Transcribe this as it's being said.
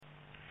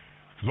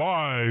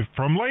Live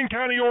from Lane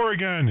County,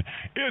 Oregon,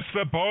 it's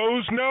the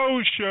Boze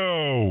Noze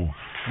Show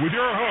with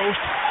your host,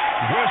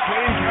 West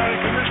Lane County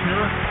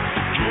Commissioner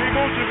Jay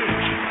Boze.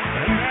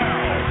 And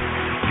now,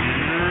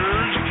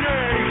 here's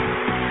Jay.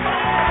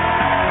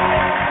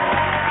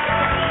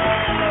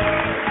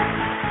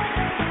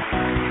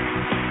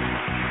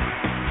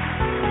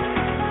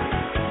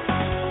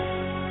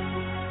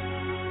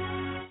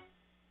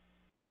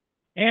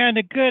 And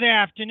a good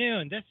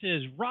afternoon. This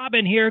is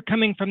Robin here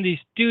coming from the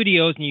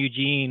studios in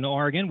Eugene,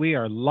 Oregon. We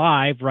are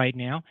live right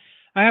now.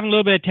 I have a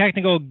little bit of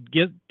technical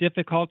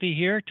difficulty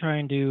here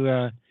trying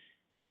to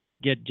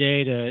get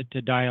Jay to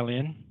dial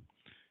in.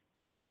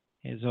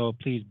 So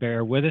please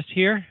bear with us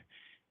here.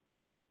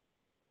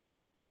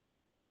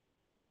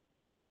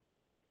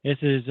 This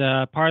is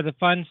part of the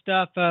fun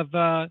stuff of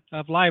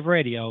live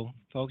radio,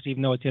 folks,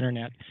 even though it's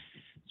internet.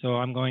 So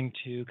I'm going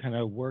to kind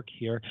of work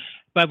here.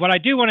 But what I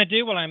do want to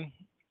do while I'm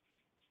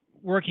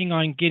working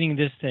on getting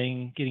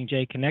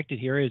Jay connected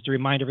here, is to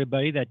remind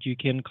everybody that you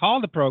can call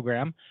the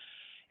program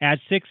at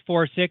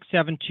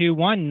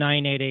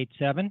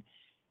 646-721-9887.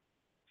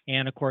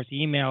 And, of course,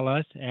 email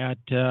us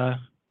at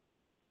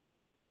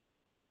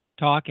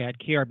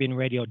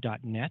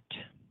talk@krbnradio.net.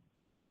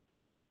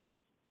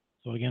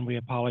 So, again, we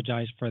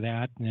apologize for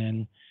that.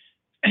 And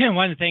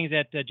one of the things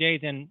that Jay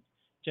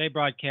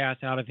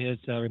broadcasts out of his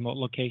remote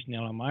location in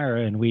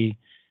Elmira, and we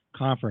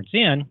conference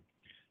in.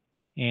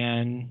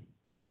 And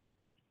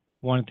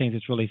one of the things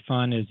that's really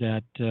fun is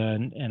that,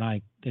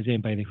 as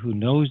anybody who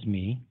knows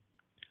me,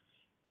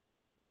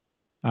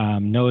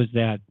 knows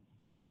that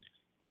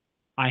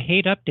I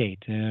hate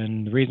updates.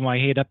 And the reason why I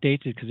hate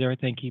updates is because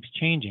everything keeps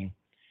changing.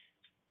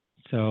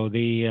 So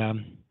we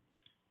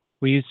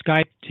use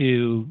Skype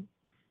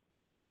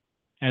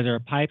as our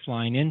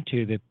pipeline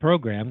into the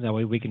program. That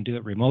way we can do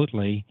it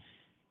remotely.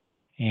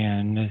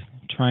 And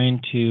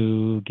trying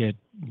to get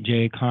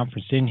Jay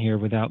conferenced in here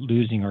without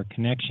losing our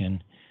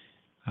connection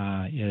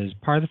is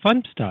part of the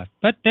fun stuff.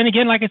 But then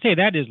again, like I say,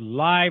 that is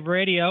live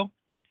radio.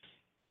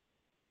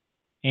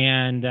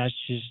 And that's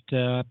just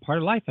part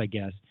of life, I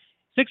guess.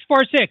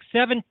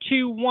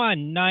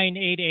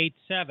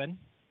 646-721-9887. I'm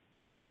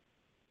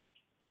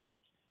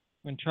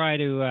going to try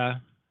to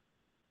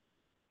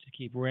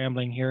keep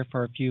rambling here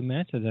for a few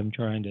minutes as I'm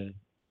trying to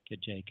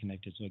get Jay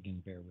connected, so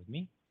again, bear with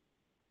me.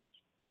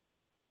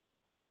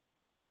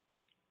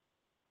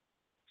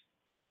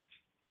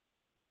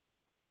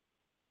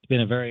 It's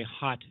been a very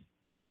hot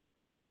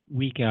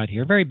week out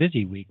here. Very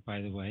busy week,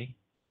 by the way.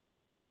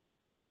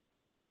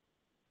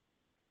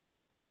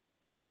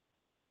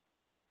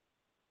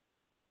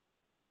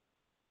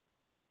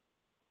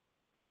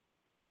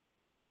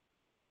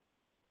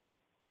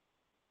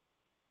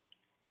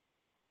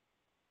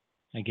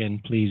 Again,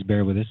 please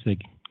bear with us.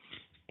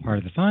 Part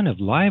of the fun of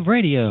live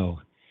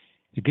radio.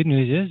 The good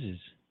news is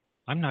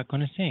I'm not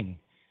going to sing.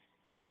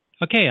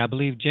 Okay, I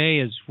believe Jay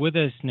is with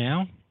us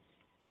now.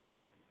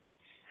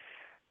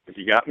 Have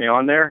you got me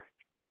on there?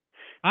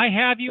 I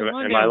have you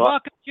on there.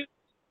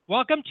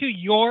 Welcome to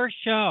your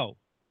show.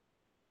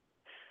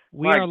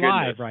 We are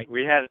live, right?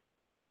 We are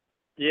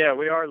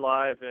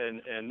live,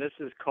 and this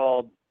is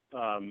called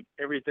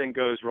Everything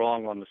Goes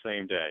Wrong on the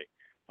Same Day.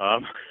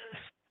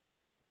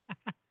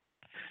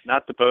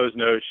 Not the Boze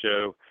Noze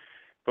Show,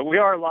 but we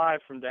are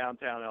live from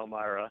downtown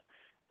Elmira.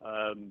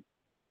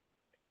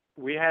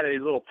 We had a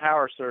little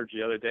power surge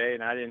the other day,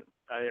 and I didn't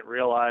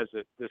realize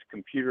that this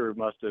computer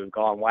must have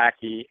gone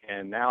wacky,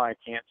 and now I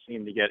can't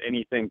seem to get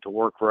anything to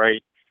work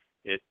right.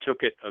 It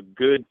took it a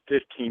good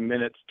 15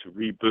 minutes to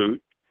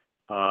reboot,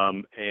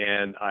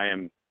 and I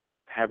am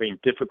having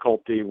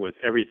difficulty with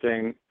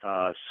everything.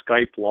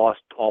 Skype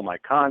lost all my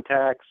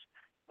contacts.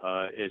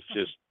 It's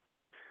just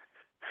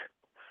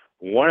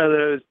one of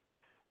those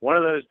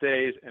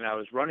days, and I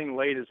was running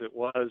late as it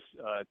was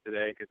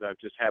today because I've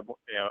just had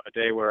a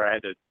day where I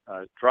had to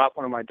drop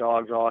one of my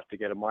dogs off to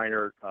get a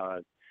minor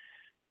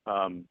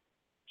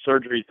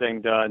surgery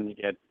thing done.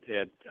 He had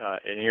an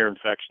ear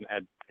infection,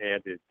 had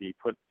to be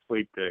put to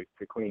sleep to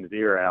clean his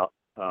ear out.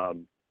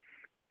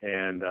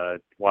 And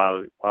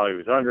while he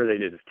was under, they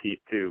did his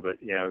teeth too. But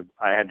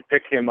I had to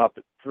pick him up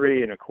at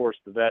 3, and of course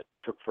the vet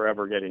took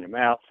forever getting him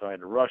out, so I had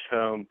to rush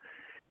home.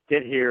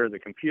 Get here, the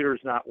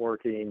computer's not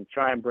working.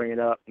 Try and bring it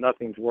up,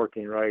 nothing's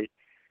working right.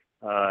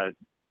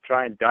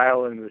 Try and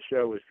dial into the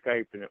show with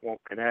Skype, and it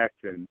won't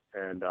connect. And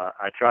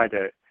I tried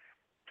to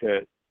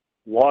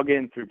log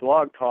in through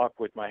Blog Talk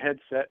with my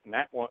headset, and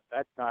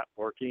that's not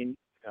working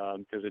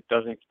because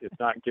it's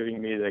not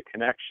giving me the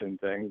connection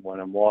thing when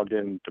I'm logged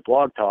in to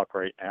Blog Talk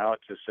right now.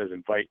 It just says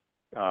invite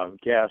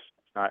guests.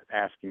 It's not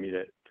asking me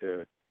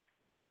to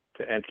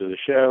enter the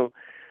show.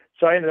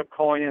 So I ended up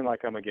calling in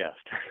like I'm a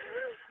guest.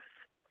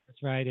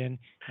 That's right, and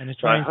to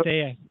try and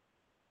stay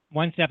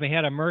one step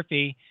ahead of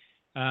Murphy,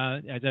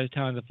 as I was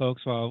telling the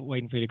folks while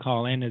waiting for you to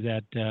call in, is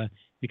that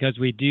because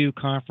we do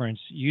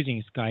conference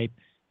using Skype,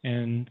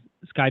 and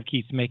Skype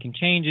keeps making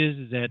changes,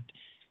 is that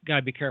got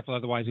to be careful,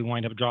 otherwise we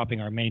wind up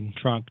dropping our main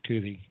trunk to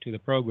the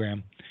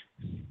program.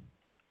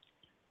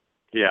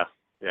 Yeah,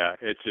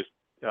 it's just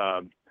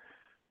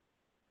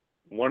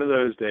one of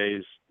those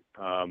days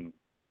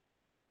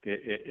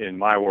in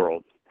my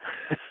world.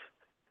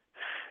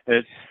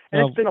 It's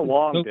been a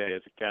long day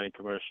as a county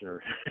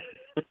commissioner.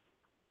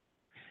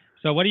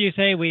 So what do you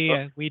say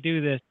we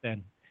do this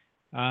then?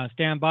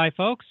 Stand by,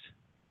 folks.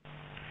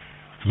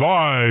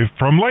 Live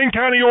from Lane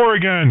County,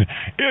 Oregon,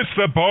 it's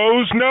the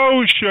Boze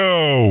Noze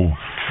Show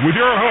with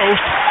your host,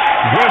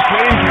 West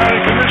Lane County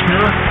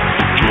Commissioner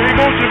Jay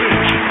Boze.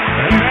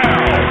 And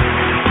now,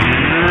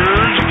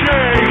 here's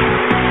Jay.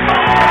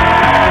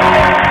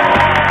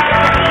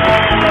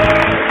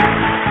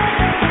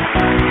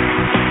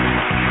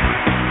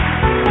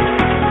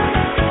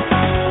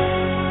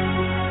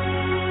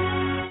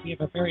 We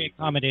have a very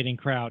accommodating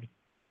crowd.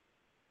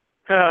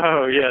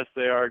 Oh yes,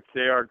 they are.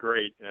 They are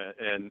great,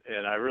 and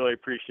I really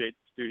appreciate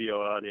the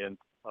studio audience.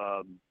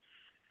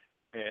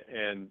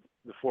 And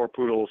the four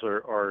poodles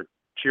are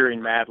cheering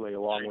madly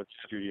along with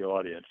the studio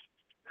audience.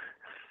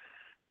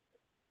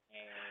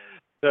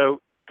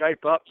 So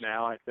Skype up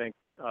now. I think.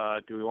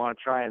 Do we want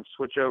to try and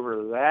switch over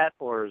to that,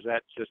 or is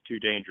that just too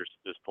dangerous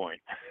at this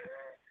point?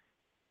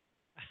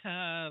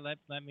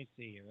 Let me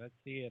see here. Let's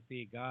see if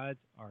the gods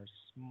are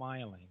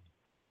smiling.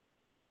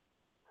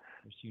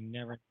 Which you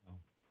never know.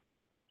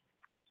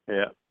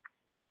 Yeah. As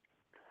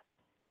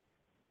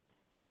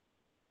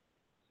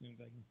soon as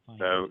I can find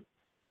So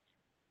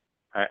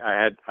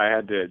it. I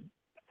had to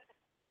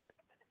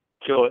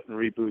kill it and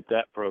reboot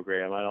that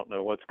program. I don't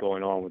know what's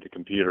going on with the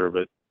computer,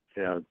 but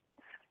you know,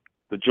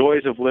 the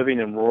joys of living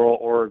in rural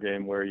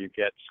Oregon, where you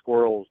get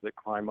squirrels that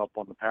climb up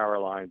on the power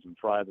lines and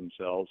fry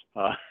themselves.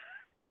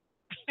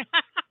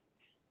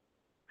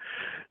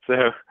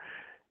 So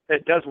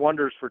it does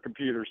wonders for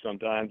computers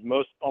sometimes.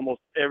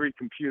 Almost every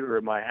computer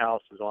in my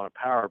house is on a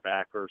power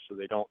backer, so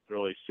they don't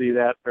really see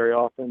that very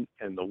often.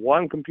 And the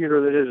one computer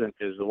that isn't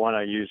is the one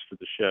I use for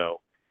the show.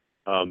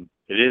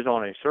 It is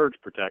on a surge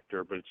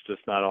protector, but it's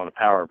just not on a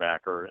power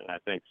backer. And I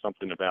think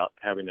something about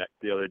having that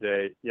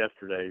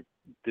yesterday,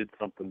 did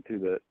something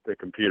to the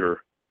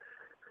computer.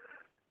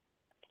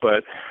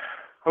 But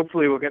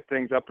hopefully we'll get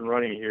things up and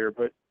running here.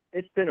 But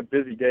it's been a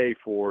busy day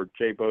for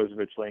Jay Boze,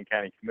 Lane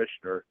County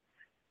Commissioner.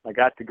 I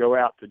got to go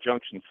out to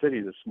Junction City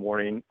this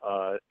morning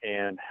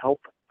and help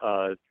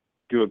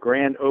do a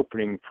grand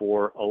opening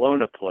for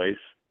Alona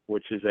Place,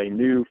 which is a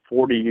new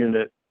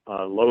 40-unit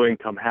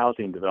low-income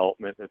housing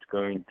development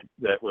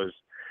that was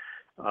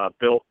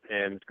built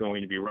and is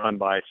going to be run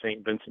by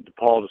St. Vincent de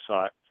Paul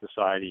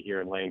Society here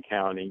in Lane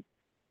County.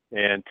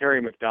 And Terry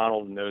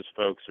McDonald and those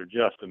folks are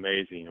just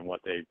amazing in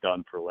what they've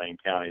done for Lane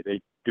County. They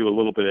do a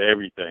little bit of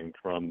everything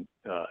from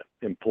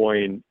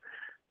employing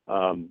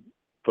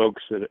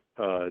folks that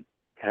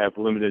have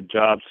limited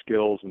job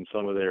skills in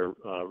some of their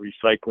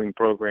recycling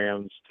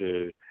programs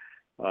to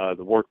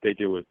the work they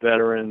do with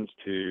veterans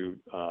to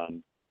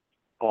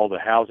all the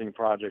housing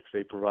projects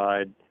they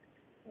provide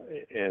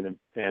and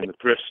the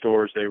thrift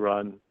stores they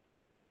run.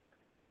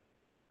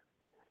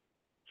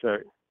 So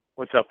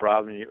what's up,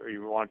 Robin?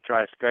 You want to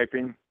try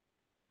Skyping?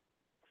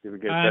 See if we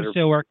get a better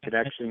still working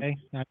connection? Okay.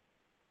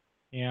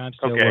 Yeah, I'm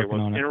still okay, working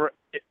on it.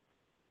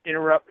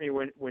 Interrupt me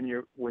when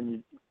you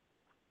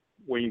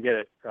get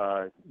it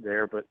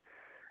there, but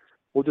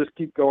we'll just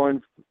keep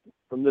going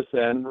from this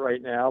end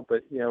right now.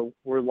 But, you know,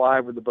 we're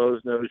live with the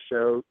Boze Noze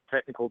Show,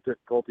 technical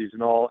difficulties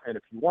and all. And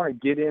if you want to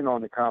get in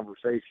on the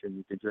conversation,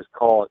 you can just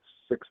call it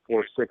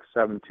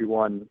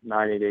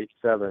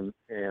 646-721-9887.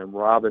 And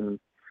Robin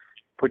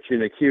puts you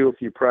in the queue if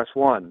you press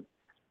 1.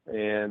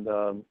 And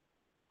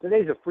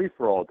today's a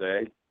free-for-all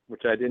day,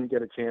 which I didn't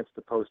get a chance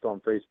to post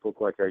on Facebook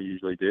like I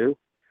usually do.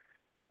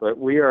 But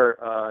we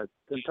are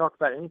going to talk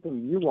about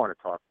anything you want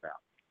to talk about,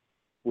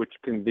 which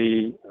can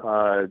be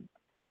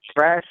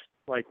trash,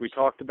 like we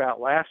talked about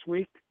last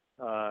week.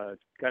 Got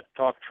to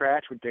talk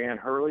trash with Dan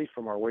Hurley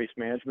from our Waste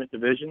Management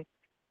Division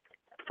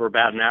for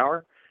about an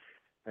hour.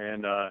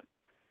 And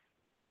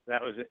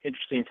that was an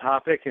interesting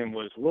topic and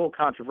was a little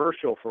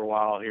controversial for a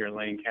while here in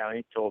Lane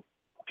County until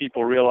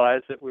people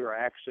realized that we were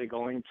actually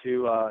going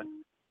to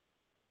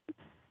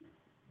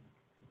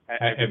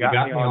have you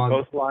got me on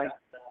both lines?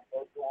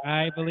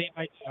 I believe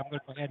I'm going to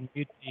go ahead and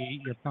mute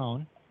your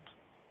phone.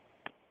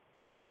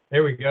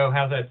 There we go.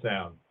 How's that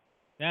sound?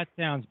 That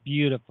sounds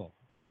beautiful.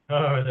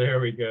 Oh,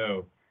 there we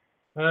go.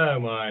 Oh,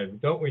 my.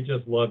 Don't we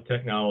just love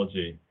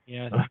technology?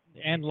 Yes,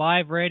 and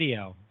live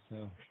radio.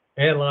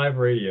 And live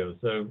radio.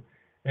 So,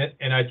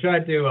 and I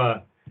tried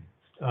to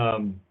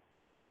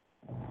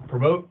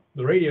promote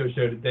the radio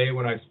show today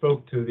when I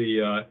spoke to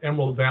the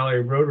Emerald Valley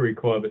Rotary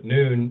Club at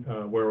noon,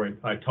 where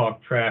I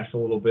talked trash a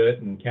little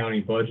bit and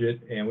county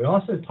budget. And we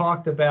also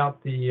talked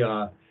about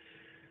the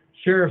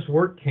sheriff's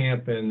work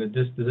camp and the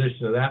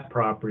disposition of that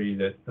property,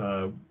 that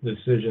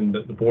decision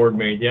that the board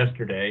made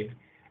yesterday,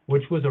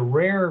 which was a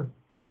rare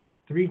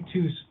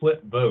 3-2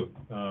 split vote.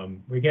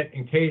 We get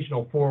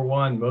occasional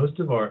 4-1. Most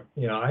of our,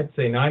 I'd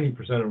say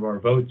 90% of our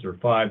votes are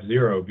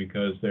 5-0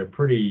 because they're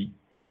pretty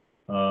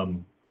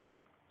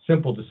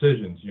simple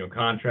decisions,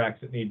 contracts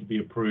that need to be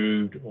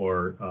approved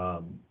or,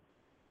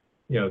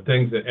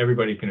 things that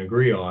everybody can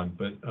agree on.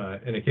 But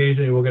and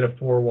occasionally we'll get a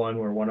 4-1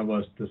 where one of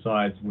us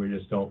decides we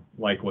just don't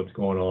like what's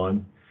going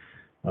on.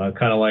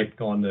 Kind of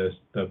like on the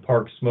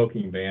park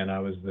smoking ban, I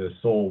was the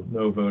sole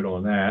no vote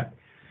on that.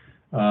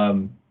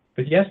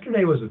 But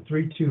yesterday was a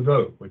 3-2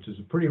 vote, which is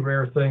a pretty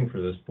rare thing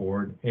for this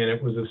board, and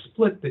it was a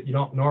split that you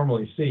don't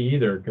normally see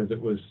either, because it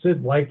was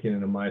Sid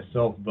Lykin and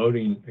myself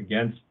voting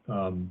against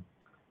the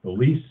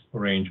lease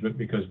arrangement,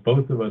 because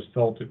both of us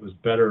felt it was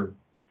better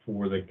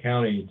for the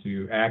county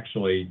to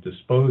actually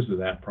dispose of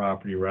that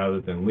property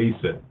rather than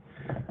lease it.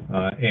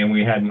 And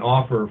we had an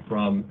offer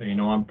from a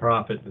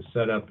nonprofit to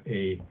set up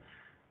a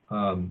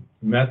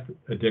meth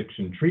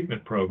addiction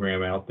treatment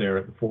program out there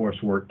at the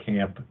Forest Work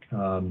Camp,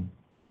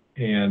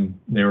 and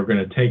they were going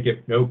to take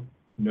it,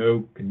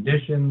 no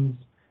conditions,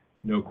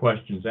 no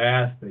questions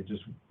asked. They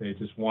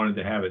just wanted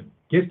to have it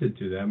gifted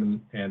to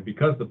them, and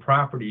because the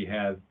property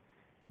has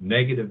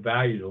negative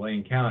value to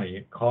Lane County,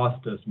 it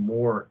cost us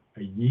more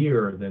a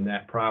year than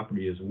that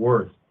property is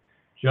worth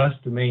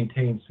just to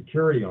maintain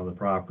security on the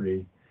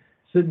property.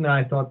 Sid and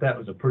I thought that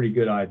was a pretty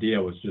good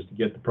idea, was just to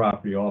get the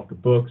property off the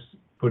books,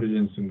 put it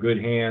in some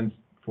good hands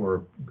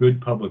for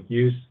good public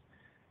use.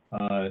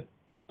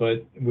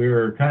 But we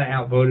were kind of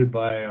outvoted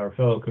by our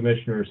fellow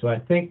commissioners, so I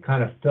think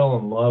kind of fell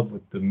in love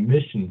with the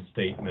mission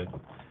statement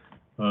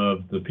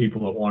of the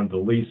people that wanted to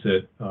lease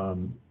it,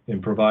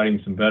 in providing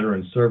some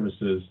veteran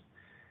services,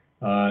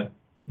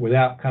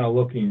 without kind of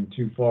looking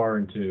too far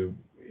into,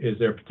 is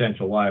there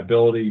potential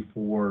liability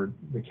for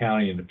the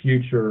county in the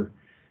future,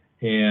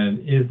 and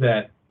is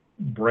that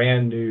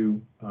brand new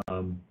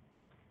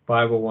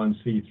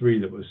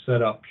 501c3 that was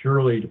set up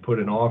purely to put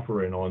an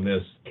offer in on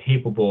this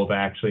capable of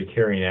actually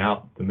carrying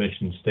out the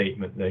mission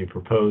statement they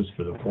proposed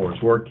for the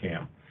Forest Work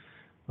Camp.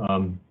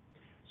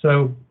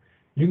 So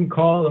you can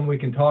call and we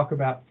can talk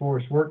about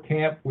Forest Work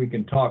Camp, we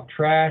can talk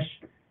trash,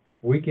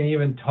 we can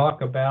even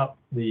talk about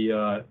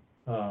the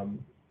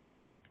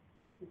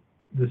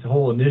this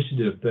whole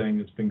initiative thing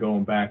that's been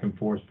going back and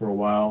forth for a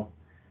while.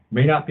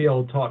 May not be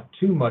able to talk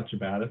too much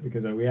about it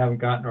because we haven't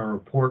gotten our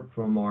report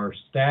from our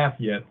staff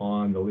yet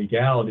on the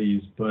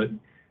legalities, but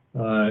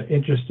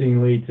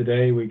interestingly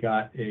today we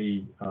got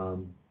a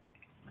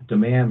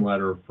demand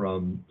letter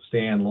from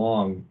Stan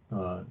Long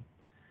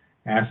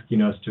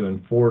asking us to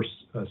enforce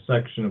a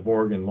section of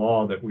Oregon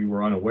law that we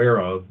were unaware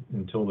of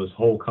until this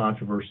whole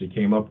controversy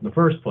came up in the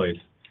first place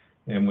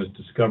and was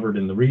discovered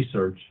in the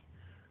research.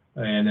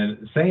 And then at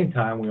the same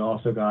time, we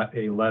also got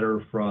a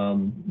letter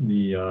from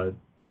the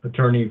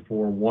attorney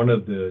for one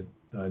of the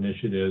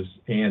initiatives,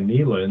 Ann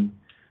Nealon,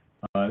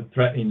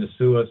 threatening to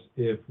sue us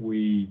if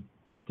we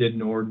did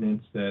an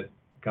ordinance that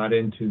got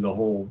into the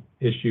whole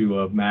issue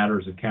of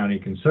matters of county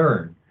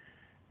concern.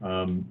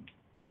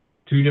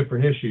 Two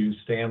different issues.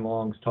 Stan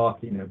Long's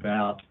talking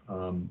about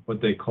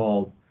what they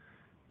call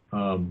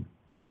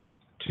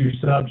two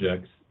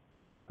subjects,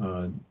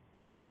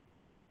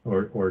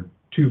 or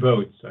two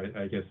votes,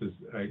 I guess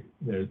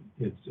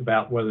it's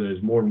about whether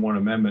there's more than one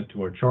amendment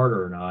to our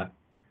charter or not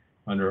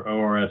under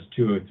ORS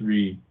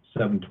 203-725,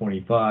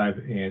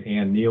 and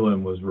Ann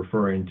Nealon was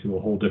referring to a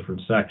whole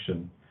different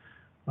section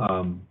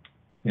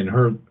in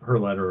her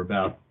letter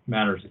about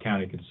matters of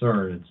county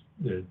concern.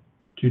 It's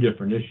two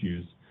different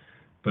issues,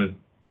 but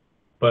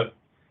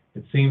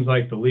it seems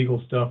like the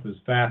legal stuff is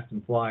fast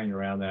and flying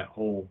around that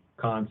whole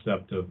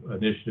concept of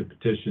initiative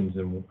petitions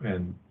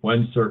and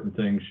when certain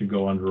things should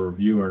go under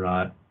review or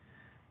not,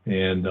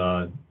 and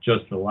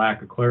just the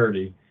lack of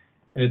clarity.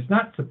 And it's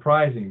not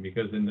surprising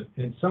because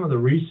in some of the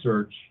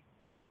research,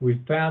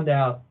 we found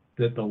out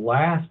that the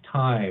last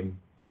time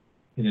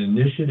an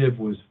initiative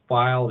was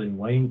filed in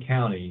Lane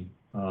County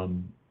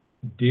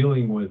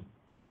dealing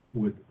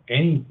with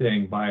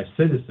anything by a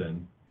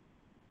citizen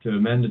to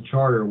amend the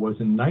charter was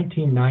in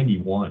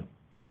 1991.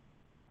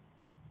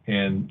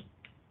 And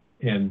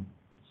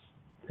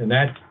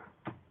that,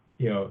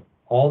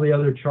 all the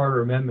other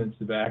charter amendments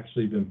have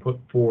actually been put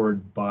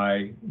forward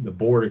by the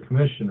Board of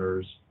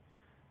Commissioners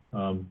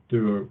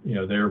through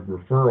their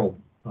referral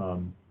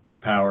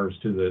powers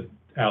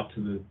out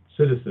to the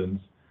citizens.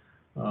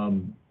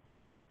 All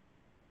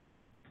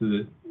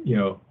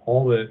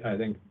the, I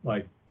think,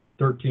 like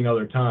 13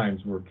 other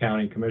times were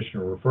county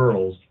commissioner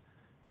referrals,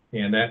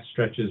 and that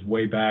stretches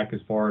way back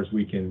as far as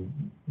we can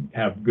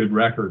have good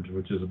records,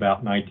 which is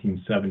about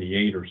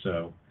 1978 or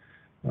so.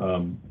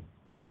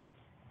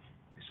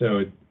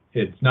 So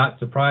it's not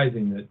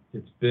surprising that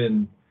it's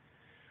been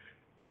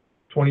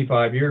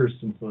 25 years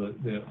since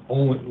the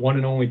one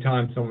and only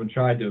time someone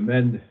tried to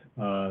amend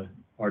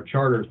our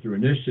charter through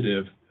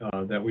initiative,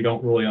 that we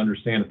don't really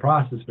understand the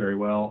process very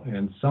well,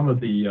 and some of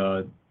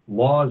the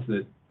laws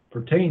that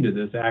pertain to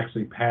this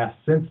actually passed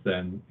since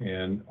then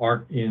and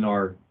aren't in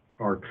our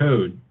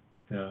code,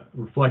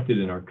 reflected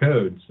in our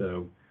code.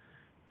 So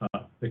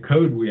the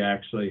code we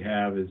actually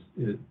have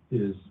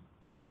is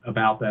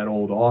about that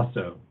old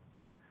also.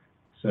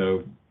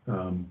 So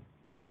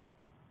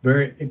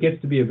it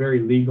gets to be a very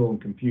legal and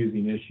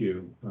confusing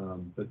issue,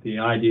 but the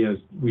idea is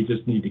we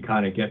just need to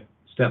kind of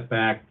step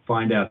back,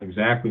 find out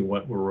exactly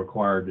what we're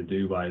required to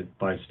do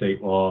by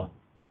state law,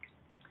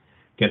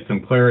 get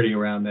some clarity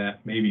around that,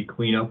 maybe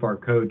clean up our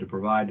code to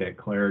provide that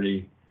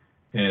clarity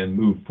and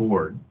move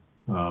forward,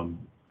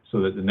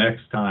 so that the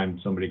next time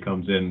somebody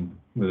comes in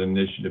with an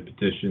initiative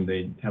petition,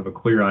 they have a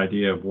clear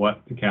idea of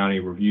what the county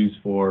reviews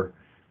for,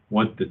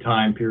 what the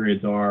time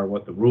periods are,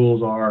 what the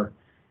rules are,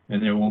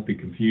 and there won't be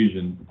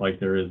confusion like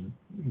there is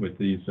with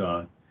these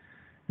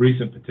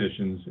recent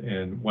petitions,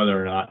 and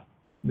whether or not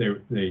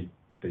they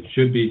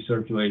should be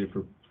circulated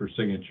for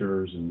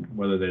signatures, and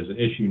whether there's an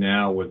issue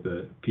now with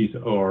a piece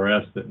of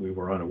ORS that we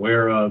were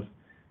unaware of.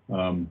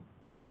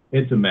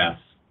 It's a mess,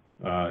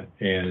 and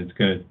it's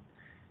going to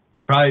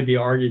probably be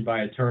argued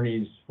by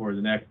attorneys for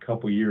the next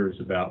couple of years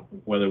about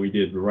whether we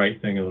did the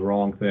right thing or the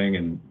wrong thing,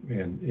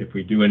 and if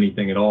we do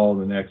anything at all in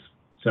the next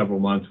several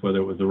months, whether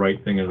it was the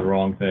right thing or the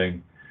wrong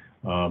thing.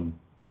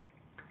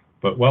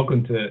 But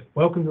welcome to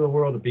the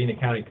world of being a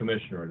county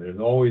commissioner. There's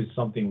always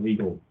something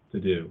legal to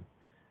do.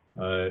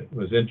 It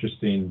was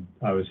interesting.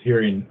 I was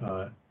hearing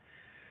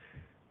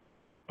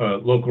a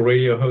local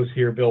radio host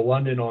here, Bill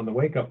London, on the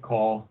Wake Up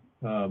Call.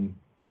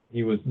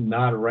 He was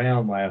not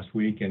around last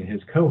week, and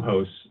his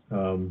co-host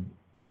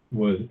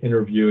was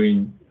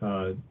interviewing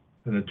an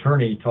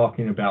attorney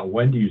talking about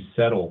when do you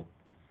settle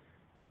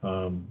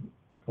a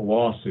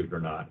lawsuit or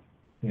not,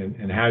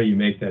 and how do you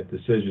make that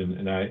decision.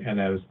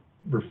 And I was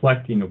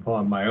reflecting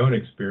upon my own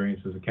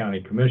experience as a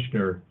county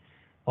commissioner.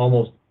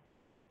 Almost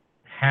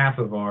half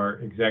of our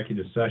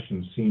executive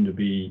sessions seem to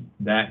be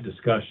that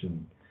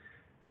discussion.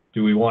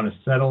 Do we want to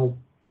settle?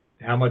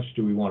 How much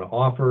do we want to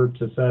offer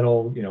to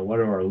settle? What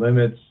are our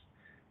limits?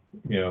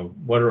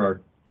 What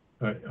are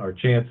our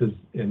chances?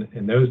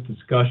 And those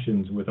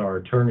discussions with our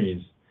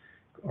attorneys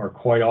are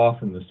quite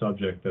often the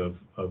subject of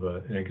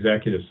an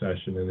executive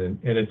session.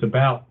 And it's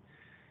about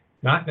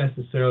not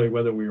necessarily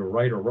whether we were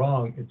right or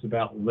wrong, it's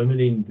about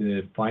limiting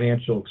the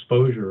financial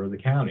exposure of the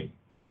county.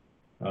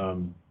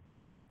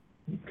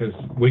 Because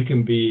we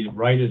can be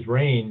right as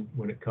rain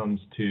when it comes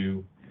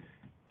to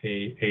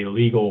a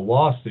legal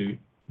lawsuit,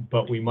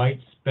 but we might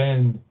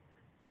spend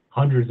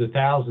hundreds of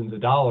thousands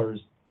of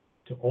dollars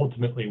to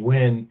ultimately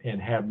win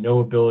and have no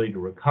ability to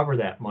recover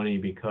that money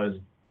because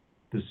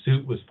the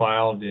suit was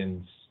filed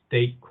in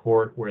state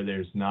court where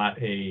there's not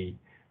a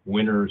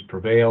winners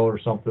prevail or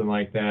something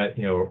like that,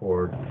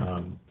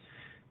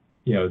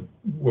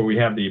 where we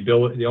have the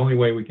ability. The only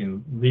way we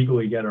can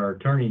legally get our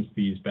attorney's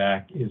fees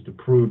back is to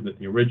prove that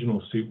the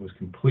original suit was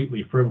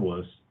completely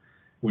frivolous,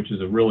 which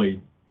is a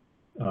really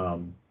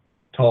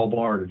tall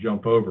bar to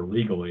jump over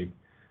legally.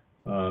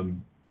 So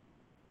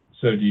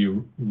do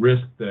you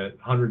risk the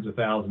hundreds of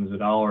thousands of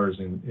dollars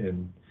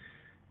in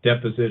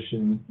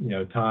deposition,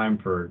 time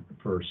for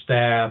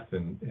staff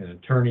and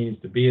attorneys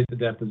to be at the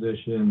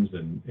depositions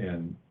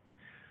and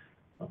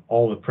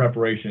all the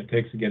preparation it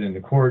takes to get into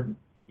court,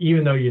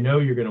 even though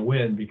you're going to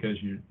win because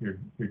you're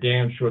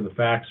damn sure the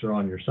facts are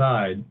on your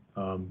side.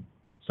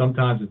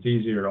 Sometimes it's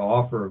easier to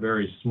offer a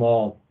very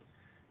small,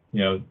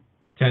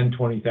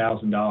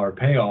 $10,000-$20,000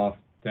 payoff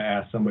to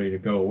ask somebody to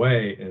go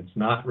away, and it's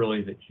not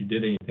really that you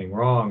did anything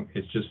wrong.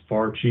 It's just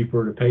far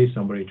cheaper to pay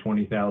somebody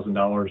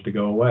 $20,000 to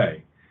go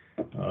away.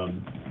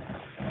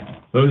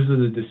 Those are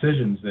the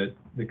decisions that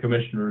the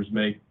commissioners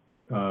make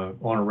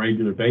on a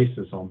regular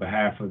basis on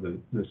behalf of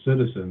the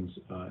citizens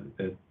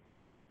that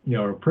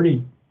are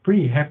pretty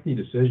hefty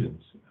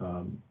decisions,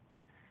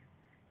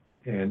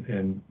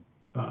 and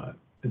a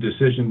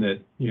decision that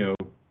the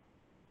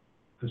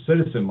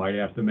citizen might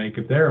have to make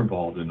if they're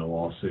involved in a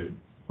lawsuit,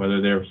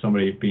 whether they're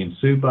somebody being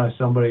sued by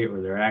somebody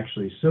or they're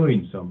actually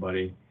suing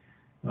somebody,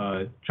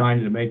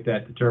 trying to make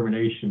that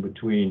determination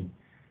between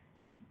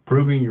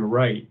proving you're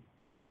right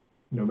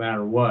no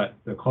matter what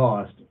the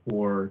cost,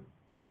 or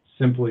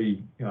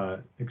simply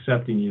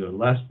accepting either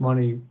less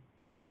money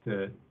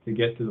to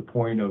get to the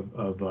point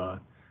of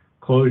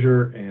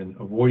closure and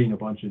avoiding a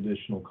bunch of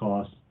additional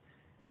costs.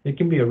 It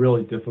can be a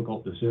really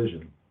difficult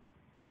decision.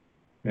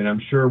 And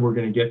I'm sure we're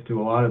going to get to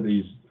a lot of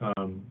these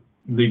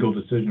legal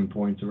decision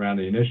points around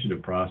the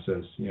initiative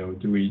process.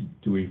 Do we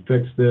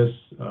fix this?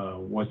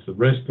 What's the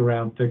risk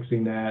around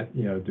fixing that?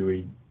 Do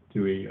we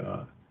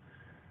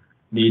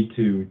need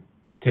to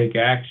take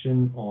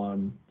action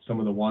on some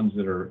of the ones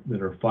that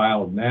are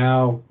filed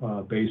now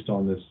based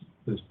on this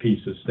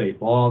piece of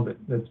state law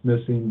that's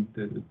missing,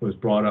 that was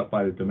brought up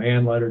by the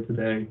demand letter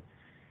today?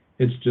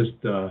 It's just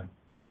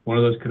one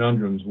of those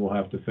conundrums we'll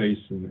have to face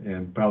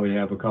and probably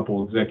have a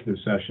couple executive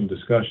session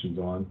discussions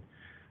on.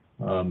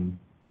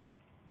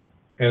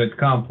 And it's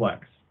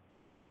complex.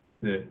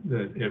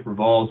 It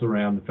revolves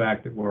around the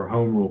fact that we're a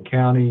home rule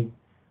county.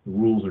 The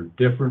rules are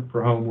different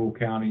for home rule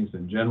counties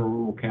than general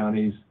rule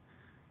counties.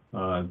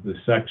 The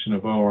section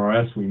of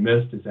ORS we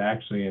missed is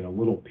actually in a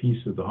little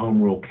piece of the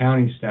home rule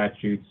county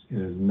statutes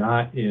and is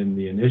not in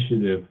the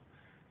initiative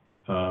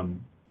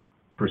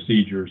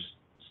procedures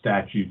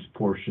statutes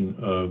portion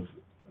of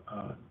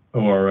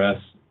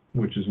ORS,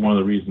 which is one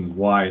of the reasons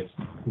why it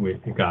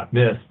got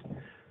missed.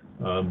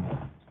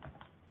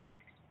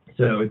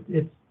 So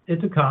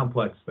it's a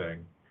complex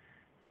thing,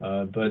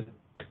 but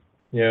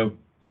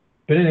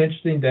been an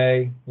interesting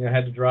day. You know, I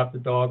had to drop the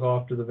dog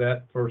off to the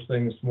vet first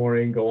thing this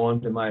morning, go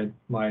on to my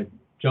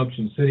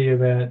Junction City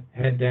event,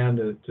 head down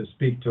to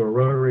speak to a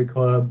Rotary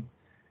Club,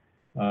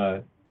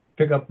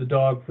 pick up the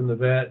dog from the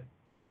vet.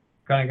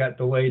 Kind of got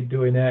delayed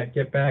doing that,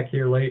 get back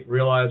here late,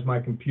 realized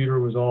my computer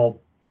was all,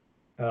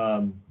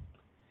 not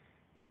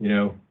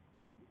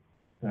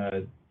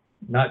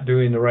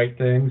doing the right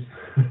things.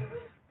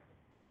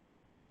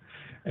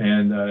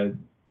 And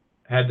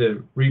had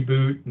to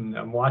reboot, and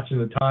I'm watching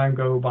the time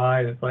go by,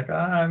 and it's like,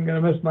 I'm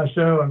going to miss my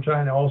show. I'm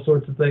trying all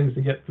sorts of things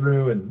to get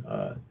through, and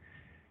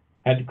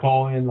had to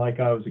call in like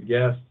I was a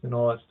guest and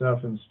all that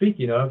stuff. And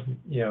speaking of,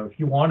 if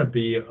you want to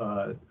be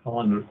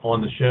on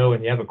the show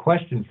and you have a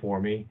question for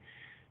me,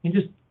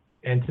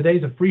 and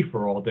today's a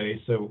free-for-all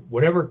day, so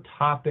whatever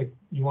topic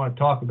you want to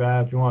talk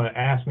about, if you want to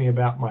ask me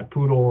about my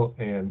poodle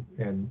and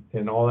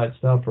all that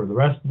stuff, or the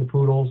rest of the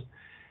poodles,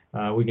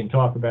 we can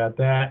talk about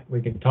that.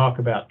 We can talk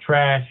about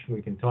trash.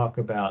 We can talk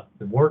about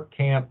the work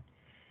camp.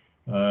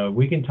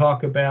 We can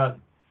talk about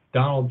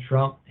Donald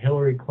Trump,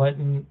 Hillary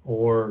Clinton,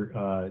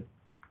 or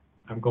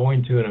I'm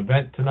going to an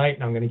event tonight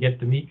and I'm going to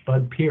get to meet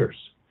Bud Pierce,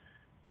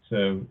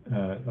 so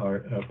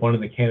one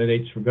of the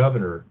candidates for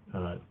governor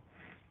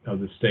of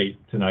the state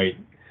tonight.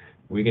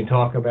 We can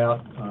talk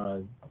about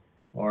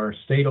our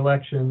state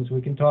elections.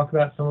 We can talk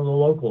about some of the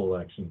local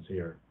elections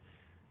here.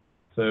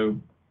 So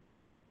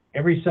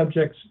every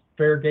subject's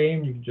fair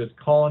game. You can just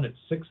call in at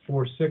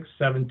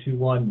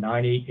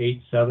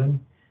 646-721-9887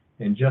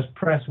 and just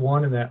press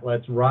 1, and that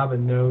lets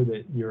Robin know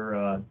that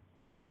you're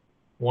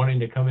wanting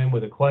to come in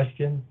with a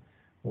question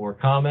or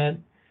comment.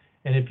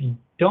 And if you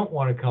don't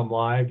want to come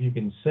live, you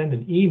can send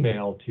an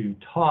email to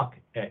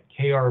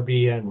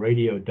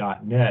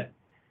talk@krbnradio.net,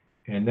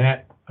 and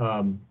that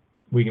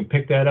we can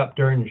pick that up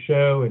during the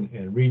show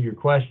and read your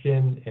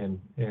question and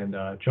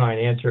try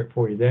and answer it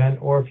for you then.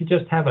 Or if you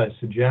just have a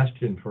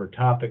suggestion for a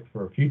topic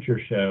for a future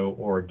show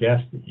or a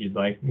guest that you'd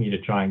like me to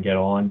try and get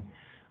on,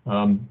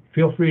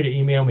 feel free to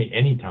email me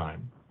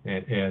anytime,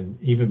 and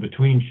even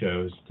between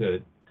shows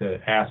to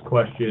ask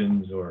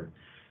questions or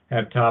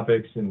have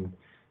topics. And of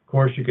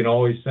course, you can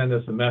always send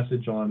us a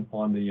message on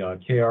the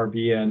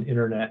KRBN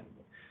Internet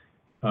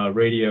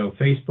Radio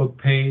Facebook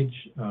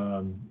page,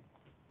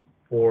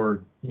 or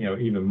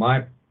even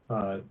my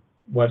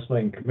West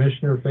Lane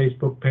Commissioner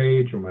Facebook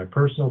page or my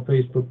personal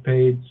Facebook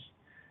page.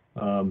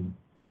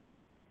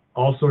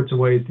 All sorts of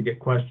ways to get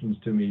questions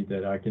to me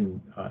that I can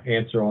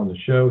answer on the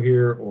show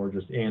here, or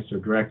just answer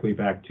directly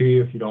back to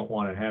you if you don't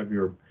want to have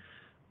your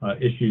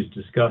issues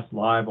discussed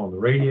live on the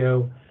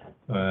radio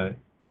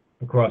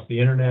across the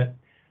internet.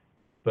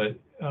 But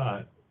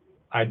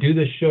I do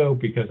this show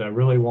because I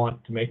really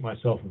want to make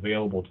myself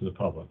available to the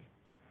public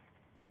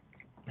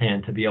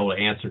and to be able to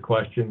answer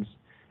questions.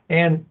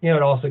 And,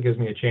 it also gives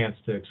me a chance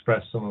to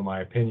express some of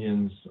my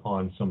opinions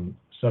on some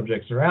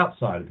subjects that are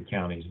outside of the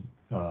county's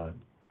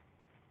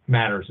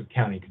matters of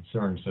county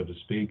concern, so to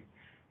speak,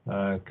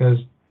 because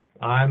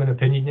I'm an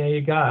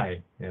opinionated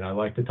guy, and I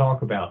like to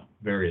talk about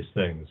various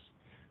things.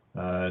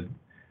 Kind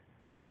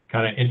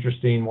of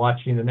interesting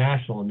watching the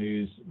national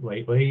news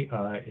lately.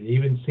 It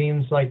even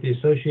seems like the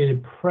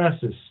Associated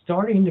Press is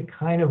starting to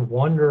kind of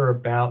wonder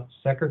about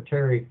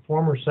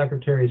former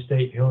Secretary of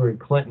State Hillary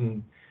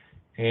Clinton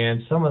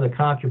and some of the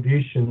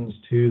contributions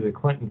to the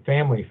Clinton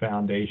Family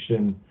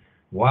Foundation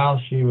while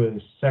she was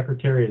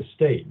Secretary of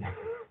State.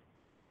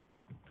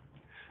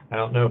 I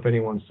don't know if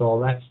anyone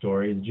saw that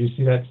story. Did you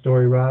see that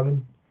story,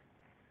 Robin?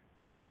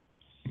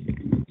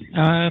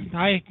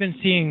 I've been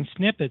seeing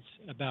snippets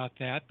about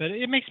that, but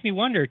it makes me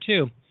wonder,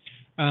 too.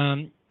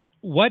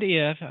 What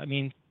if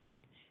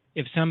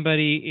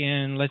somebody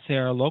in, let's say,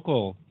 our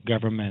local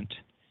government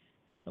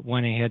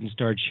went ahead and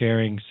started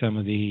sharing some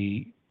of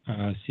the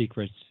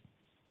secrets?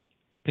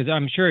 Because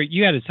I'm sure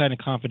you had to sign a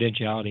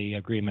confidentiality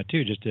agreement,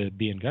 too, just to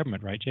be in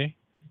government, right, Jay?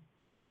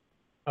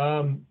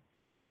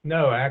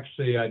 No,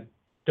 actually, I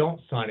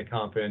don't sign a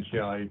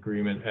confidentiality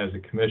agreement as a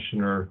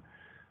commissioner,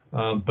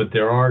 but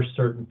there are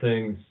certain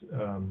things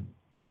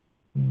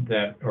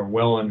that are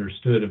well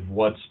understood of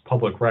what's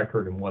public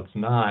record and what's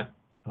not.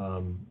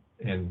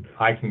 And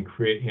I can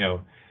create,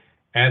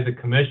 as a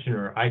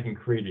commissioner, I can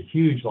create a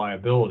huge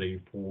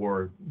liability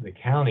for the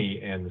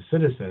county and the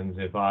citizens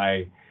if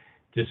I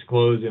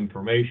disclose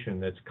information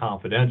that's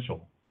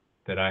confidential,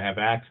 that I have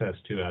access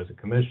to as a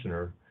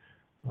commissioner.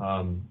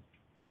 And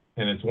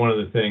it's one of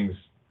the things,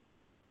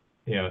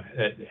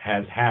 that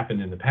has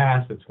happened in the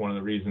past. It's one of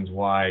the reasons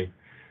why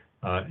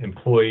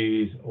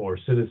employees or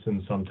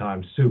citizens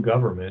sometimes sue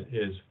government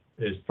is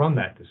from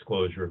that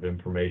disclosure of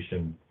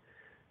information.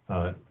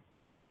 So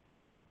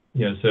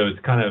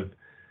it's kind of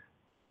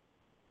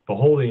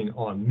beholding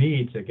on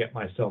me to get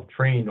myself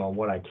trained on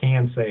what I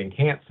can say and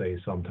can't say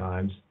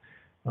sometimes,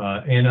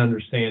 and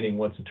understanding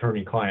what's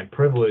attorney-client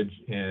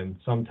privilege, and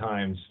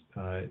sometimes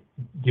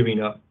giving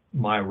up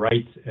my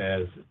rights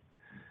as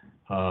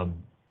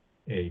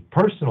a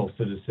personal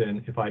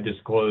citizen if I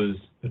disclose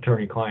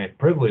attorney-client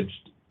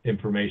privileged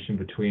information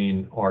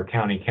between our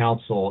county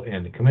council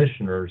and the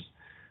commissioners,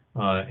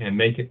 and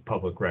make it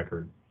public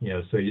record.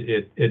 So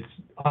it's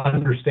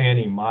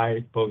understanding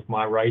both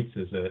my rights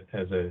as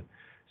a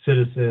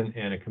citizen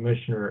and a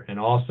commissioner, and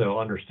also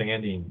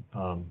understanding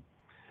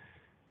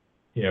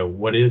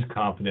what is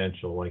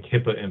confidential, like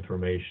HIPAA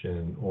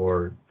information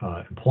or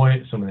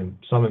some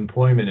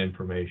employment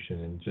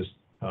information,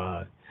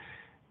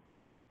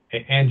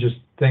 and just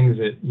things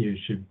that you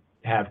should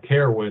have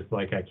care with,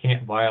 like I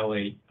can't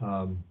violate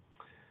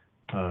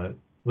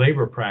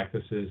labor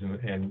practices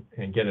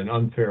and get an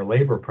unfair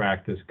labor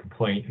practice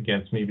complaint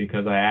against me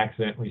because I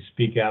accidentally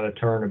speak out of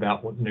turn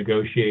about what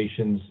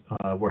negotiations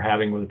we're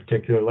having with a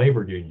particular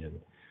labor union.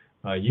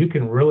 You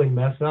can really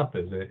mess up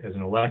as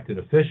an elected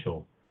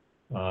official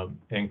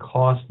and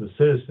cost the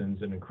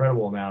citizens an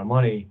incredible amount of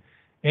money,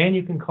 and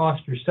you can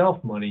cost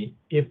yourself money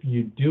if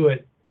you do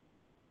it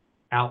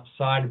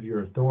outside of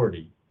your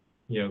authority.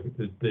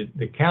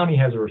 The county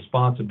has a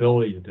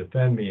responsibility to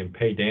defend me and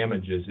pay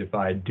damages if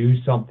I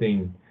do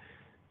something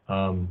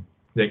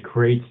that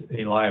creates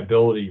a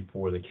liability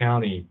for the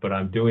county, but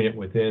I'm doing it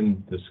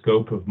within the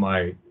scope of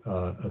my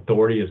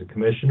authority as a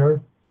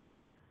commissioner.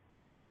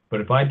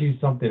 But if I do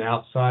something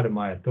outside of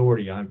my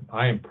authority,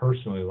 I am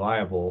personally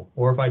liable.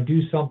 Or if I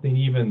do something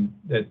even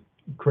that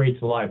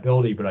creates a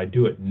liability, but I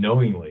do it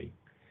knowingly.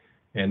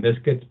 And this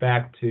gets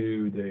back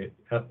to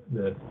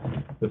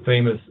the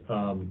famous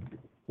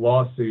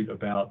lawsuit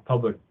about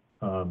public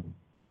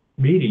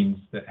meetings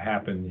that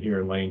happened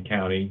here in Lane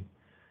County,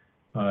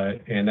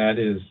 and that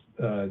is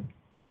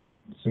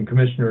some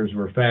commissioners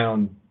were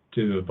found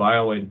to have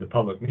violated the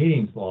public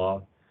meetings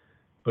law,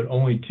 but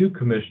only 2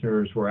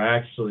 commissioners were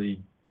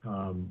actually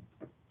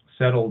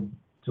settled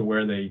to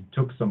where they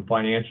took some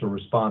financial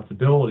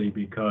responsibility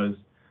because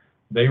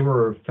they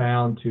were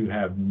found to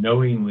have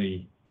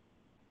knowingly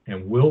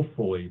and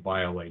willfully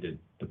violated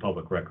the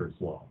public records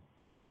law,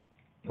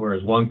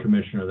 whereas 1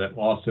 commissioner that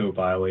also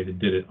violated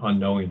did it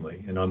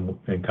unknowingly and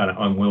kind of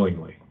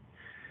unwillingly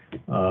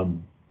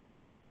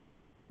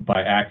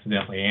by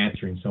accidentally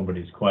answering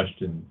somebody's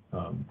question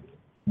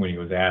when he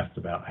was asked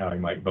about how he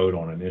might vote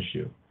on an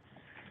issue.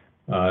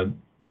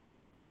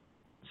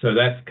 So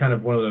that's kind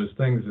of one of those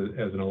things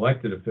as an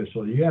elected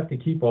official. You have to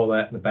keep all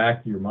that in the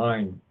back of your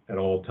mind at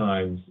all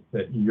times,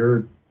 that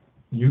you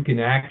can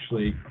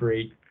actually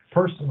create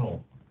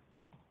personal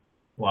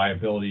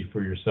liability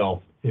for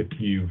yourself if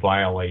you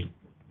violate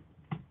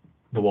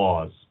the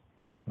laws.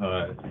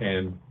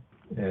 And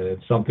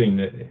it's something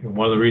that,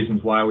 one of the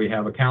reasons why we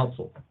have a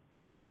council,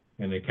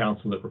 and a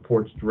council that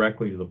reports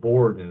directly to the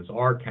board and is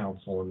our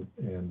council,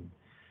 and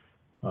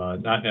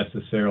not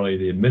necessarily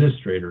the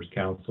administrator's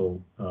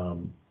council,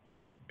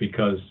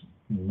 because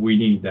we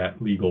need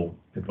that legal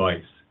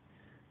advice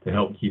to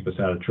help keep us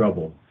out of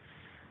trouble.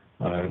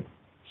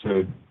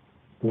 So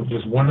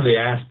just one of the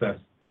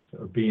aspects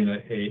of being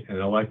an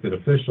elected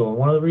official, and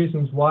one of the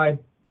reasons why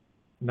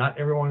not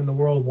everyone in the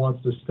world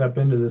wants to step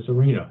into this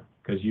arena,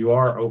 because you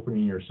are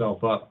opening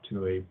yourself up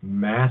to a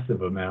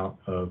massive amount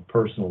of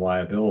personal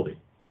liability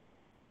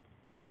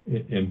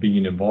in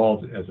being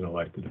involved as an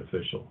elected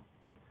official.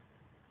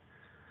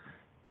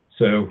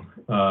 So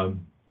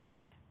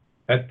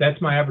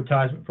that's my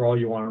advertisement for all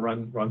you want to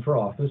run for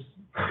office.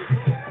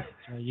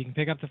 You can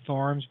pick up the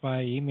forms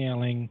by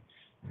emailing.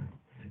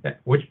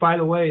 Which, by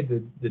the way,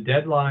 the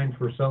deadline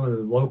for some of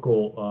the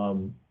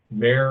local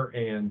mayor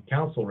and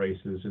council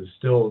races is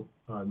still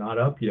not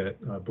up yet.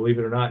 Believe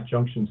it or not,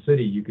 Junction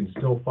City, you can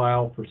still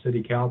file for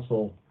city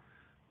council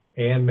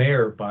and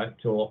mayor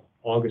till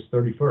August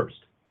 31st.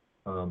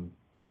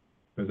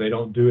 Because they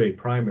don't do a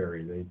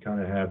primary. They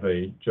kind of have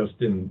just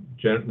in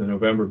the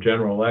November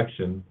general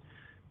election,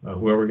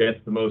 whoever gets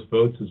the most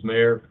votes is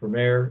mayor for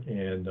mayor,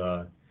 and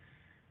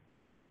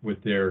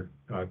with their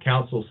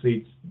council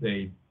seats,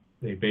 they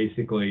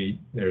basically,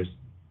 there's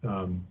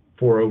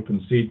 4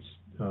 open seats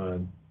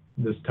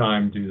this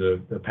time due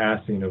to the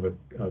passing of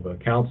a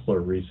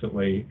councilor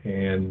recently,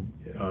 and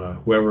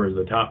whoever is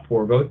the top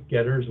 4 vote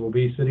getters will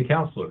be city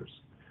councilors.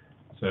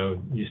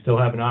 So you still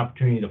have an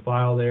opportunity to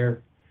file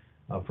there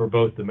for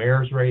both the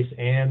mayor's race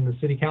and the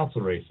city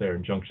council race there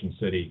in Junction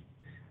City,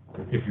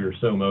 if you're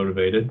so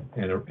motivated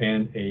and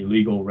a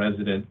legal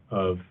resident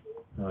of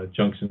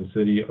Junction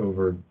City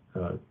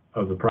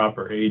of the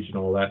proper age and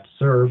all that to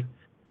serve.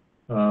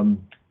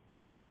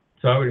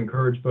 So I would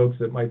encourage folks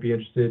that might be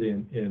interested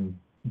in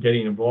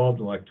getting involved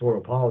in electoral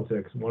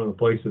politics. One of the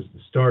places to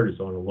start is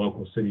on a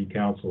local city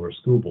council or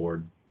school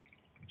board.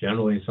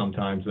 Generally,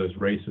 sometimes those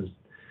races,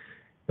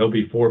 there'll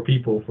be 4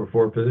 people for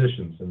 4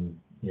 positions, and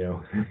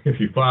if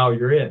you file,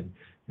 you're in.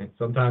 And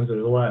sometimes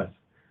there's less.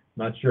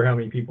 Not sure how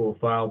many people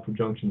have filed for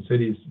Junction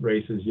City's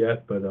races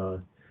yet, but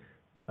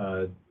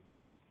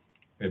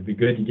it'd be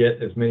good to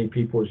get as many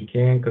people as you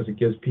can, because it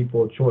gives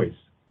people a choice.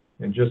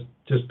 And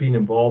just being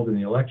involved in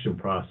the election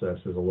process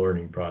is a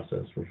learning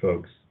process for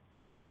folks.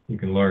 You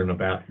can learn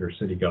about your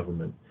city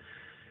government.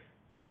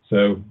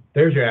 So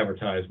there's your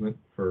advertisement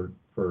for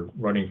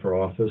running for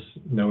office,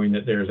 knowing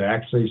that there's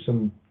actually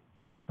some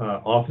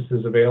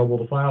offices available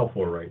to file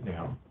for right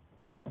now.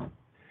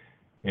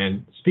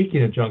 And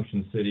speaking of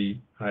Junction City,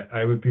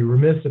 I would be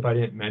remiss if I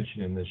didn't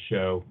mention in this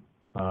show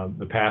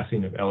the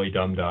passing of Ellie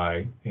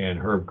Dumdye and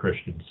Herb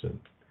Christensen.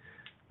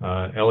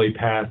 Ellie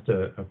passed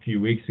a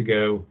few weeks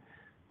ago,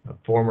 a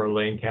former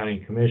Lane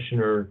County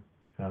Commissioner,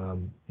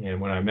 and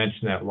when I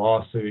mentioned that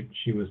lawsuit,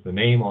 she was the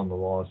name on the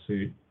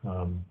lawsuit.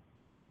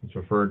 It's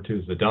referred to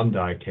as the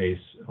Dumdye case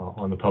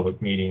on the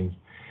public meetings.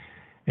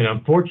 And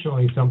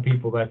unfortunately, some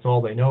people, that's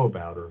all they know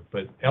about her.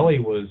 But Ellie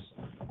was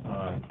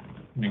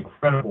an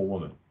incredible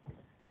woman.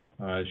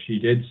 She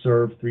did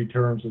serve 3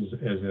 terms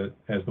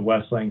as the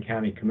West Lane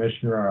County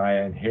Commissioner.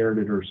 I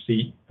inherited her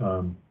seat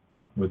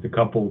with a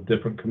couple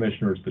different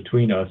commissioners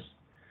between us.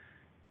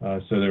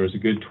 So there was a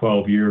good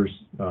 12 years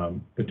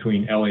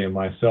between Ellie and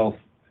myself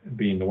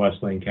being the West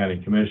Lane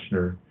County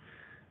Commissioner.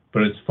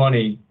 But it's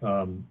funny,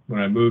 when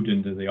I moved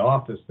into the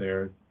office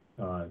there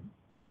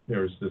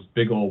was this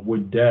big old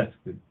wood desk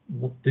that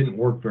didn't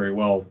work very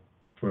well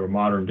for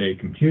modern day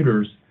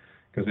computers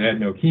because it had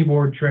no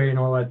keyboard tray and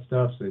all that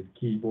stuff. So the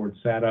keyboard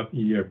sat up,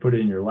 you either put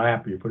it in your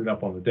lap or you put it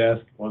up on the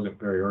desk. It wasn't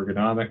very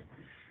ergonomic.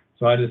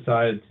 So I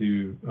decided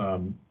to,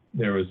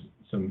 there was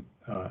some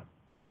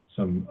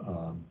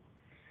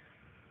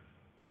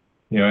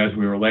as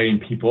we were laying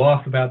people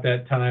off about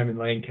that time in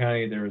Lane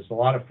County, there was a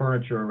lot of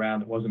furniture around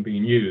that wasn't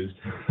being used.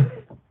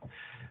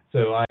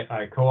 So I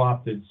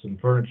co-opted some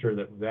furniture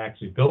that was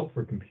actually built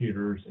for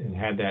computers and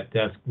had that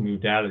desk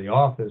moved out of the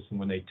office. And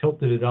when they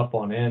tilted it up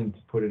on end to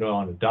put it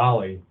on a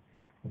dolly,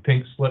 a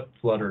pink slip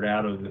fluttered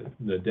out of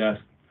the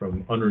desk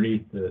from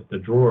underneath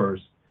the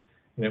drawers.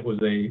 And it was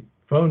a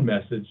phone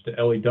message to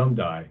Ellie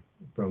Dumdye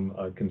from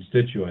a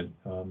constituent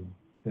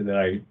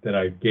that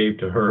I gave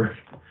to her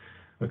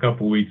a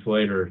couple weeks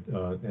later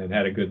and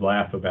had a good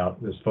laugh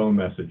about this phone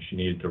message she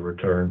needed to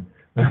return.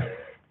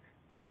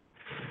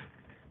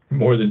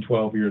 More than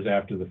 12 years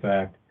after the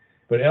fact.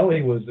 But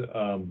Ellie was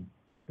an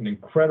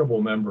incredible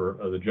member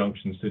of the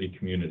Junction City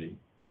community.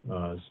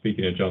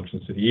 Speaking of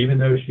Junction City, even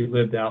though she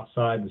lived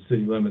outside the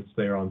city limits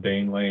there on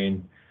Dane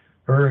Lane,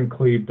 her and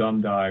Cleve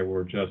Dumdye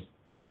were just,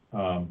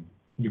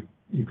 you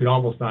could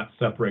almost not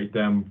separate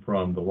them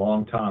from the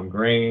Long Tom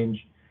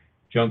Grange,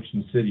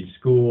 Junction City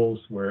schools,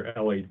 where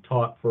Ellie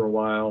taught for a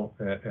while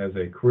as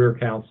a career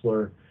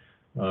counselor,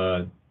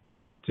 to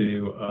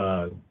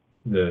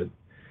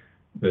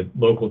the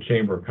local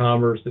Chamber of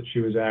Commerce that she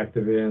was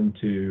active in,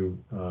 to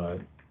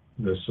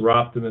the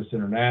Seroptimus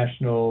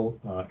International,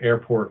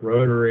 Airport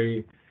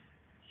Rotary,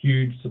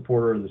 huge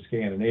supporter of the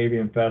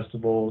Scandinavian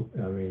Festival.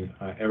 I mean,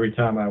 every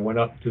time I went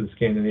up to the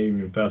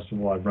Scandinavian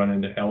Festival, I'd run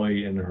into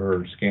Ellie in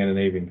her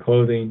Scandinavian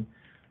clothing.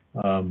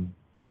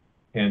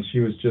 And she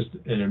was just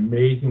an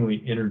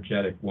amazingly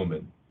energetic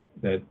woman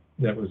that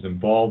was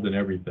involved in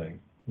everything.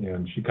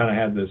 And she kind of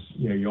had this,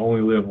 you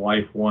only live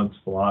life once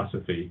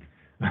philosophy.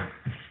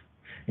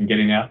 And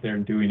getting out there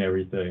and doing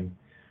everything.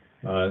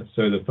 So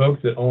the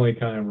folks that only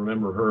kind of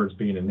remember her as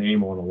being a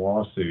name on a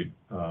lawsuit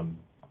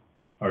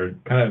are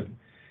kind of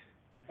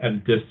at a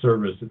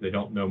disservice that they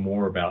don't know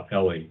more about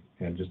Ellie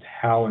and just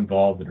how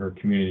involved in her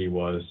community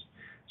was.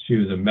 She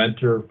was a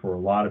mentor for a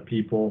lot of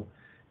people.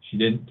 She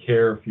didn't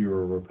care if you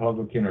were a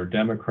Republican or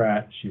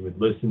Democrat. She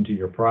would listen to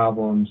your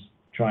problems,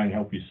 try and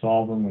help you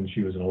solve them when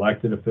she was an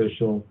elected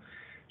official.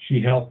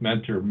 She helped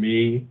mentor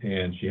me,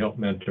 and she helped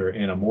mentor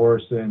Anna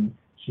Morrison.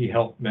 She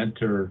helped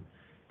mentor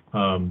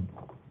folks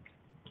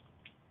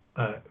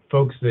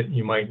that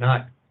you might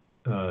not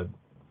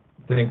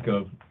think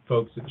of,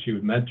 folks that she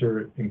would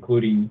mentor,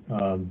 including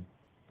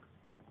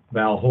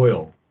Val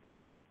Hoyle,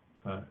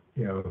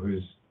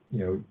 who's,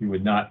 you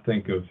would not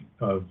think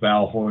of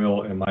Val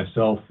Hoyle and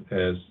myself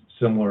as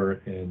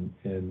similar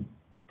in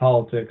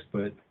politics,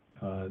 but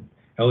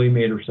Ellie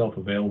made herself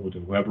available to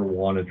whoever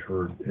wanted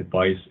her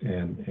advice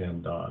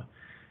and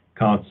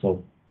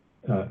counsel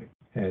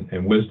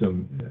and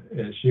wisdom.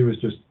 She was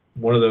just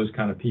one of those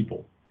kind of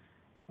people,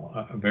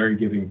 a very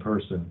giving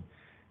person.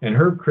 And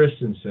Herb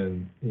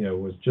Christensen,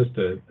 was just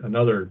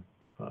another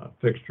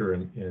fixture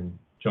in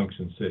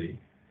Junction City,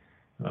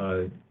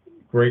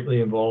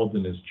 greatly involved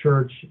in his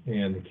church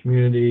and the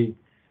community,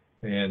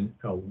 and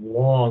a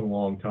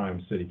long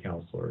time city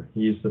councilor.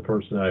 He's the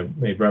person I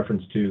made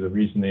reference to. The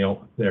reason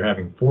they're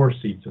having 4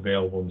 seats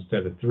available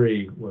instead of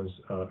 3 was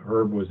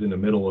Herb was in the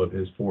middle of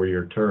his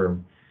 4-year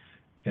term.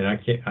 And I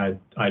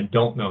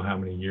don't know how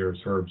many years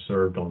Herb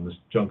served on this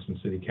Junction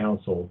City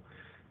Council,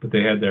 but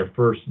they had their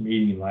first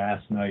meeting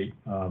last night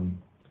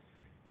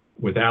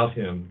without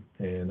him.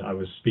 And I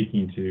was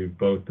speaking to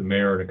both the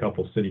mayor and a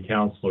couple city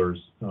councilors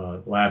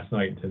last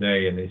night and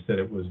today, and they said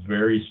it was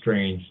very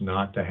strange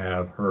not to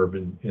have Herb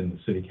in the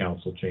city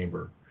council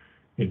chamber.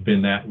 It'd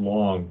been that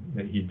long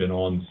that he'd been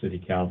on the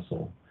city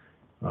council.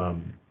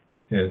 And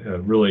a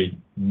really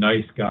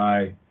nice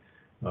guy.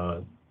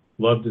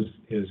 Loved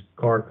his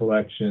car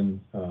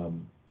collection,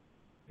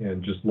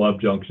 and just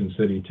loved Junction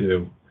City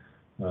too.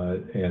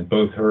 And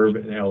both Herb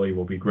and Ellie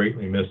will be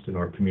greatly missed in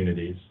our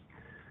communities.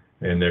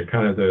 And they're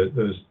kind of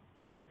those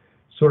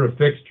sort of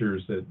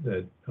fixtures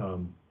that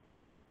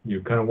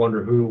you kind of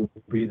wonder who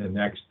will be the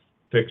next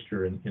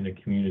fixture in the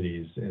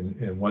communities,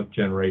 and what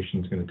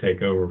generation is going to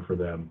take over for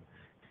them.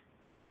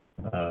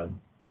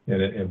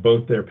 and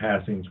both their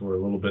passings were a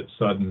little bit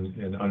sudden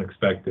and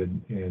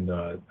unexpected. And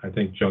I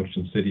think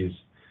Junction City is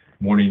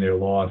mourning their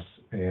loss,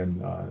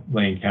 and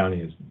Lane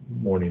County is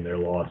mourning their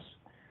loss.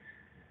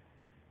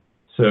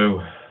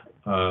 So,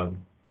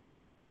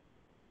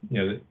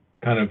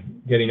 kind of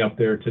getting up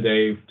there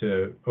today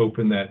to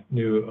open that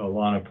new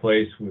Alana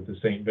Place with the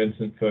St.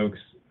 Vincent folks,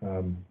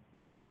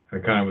 I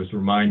kind of was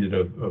reminded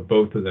of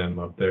both of them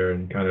up there,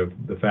 and kind of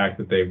the fact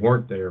that they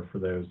weren't there for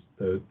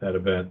that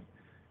event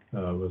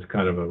was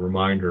kind of a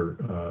reminder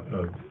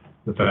of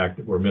the fact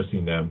that we're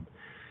missing them.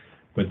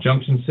 But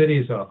Junction City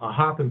is a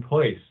hopping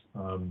place.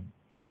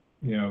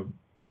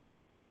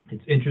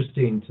 It's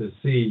interesting to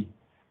see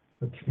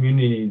a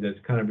community that's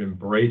kind of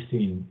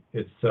embracing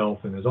itself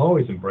and has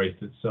always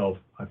embraced itself.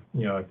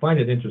 I find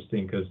it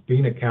interesting because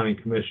being a county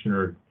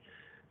commissioner,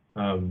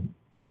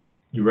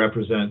 you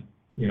represent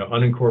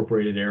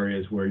unincorporated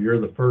areas where you're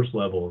the first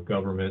level of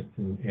government,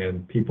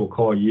 and people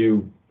call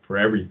you for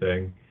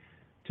everything,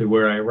 to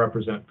where I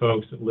represent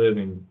folks that live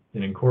in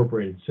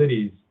incorporated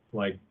cities.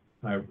 Like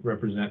I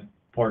represent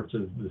parts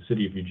of the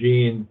city of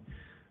Eugene.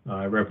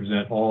 I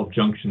represent all of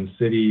Junction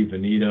City,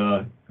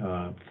 Veneta,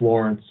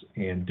 Florence,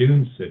 and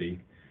Dune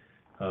City.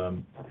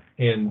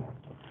 And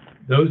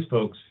those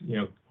folks,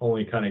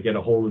 only kind of get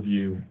a hold of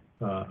you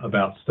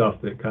about stuff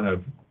that kind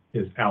of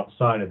is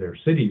outside of their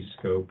city's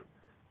scope,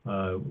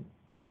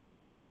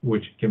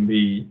 which can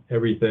be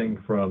everything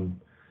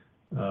from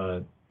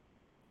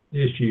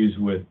issues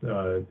with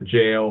the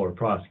jail or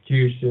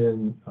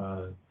prosecution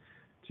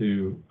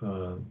to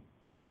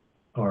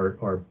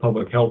our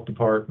public health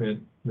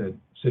department that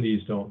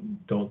cities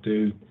don't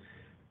do.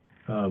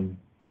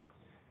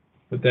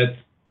 But that's,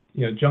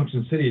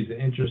 Junction City is an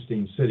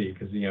interesting city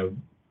because,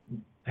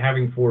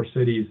 having 4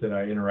 cities that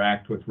I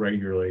interact with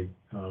regularly,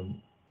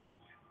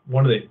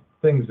 one of the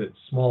things that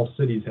small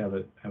cities have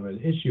an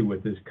issue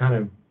with is kind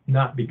of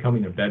not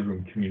becoming a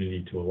bedroom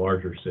community to a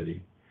larger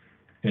city.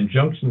 And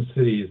Junction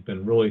City has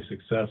been really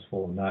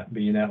successful in not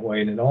being that way.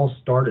 And it all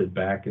started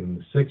back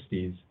in the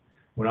 60s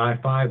when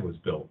I-5 was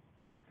built.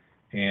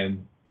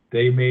 And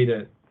they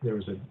there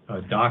was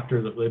a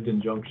doctor that lived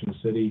in Junction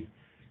City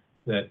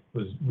that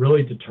was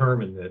really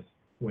determined that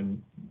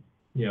when,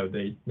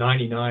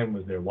 99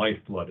 was their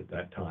lifeblood at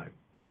that time.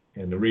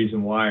 And the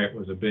reason why it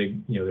was a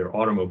big, their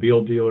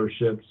automobile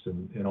dealerships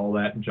and all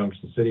that in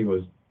Junction City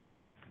was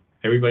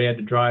everybody had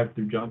to drive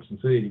through Junction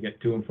City to get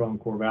to and from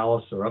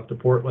Corvallis or up to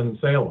Portland and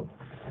Salem.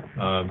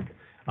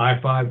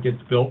 I-5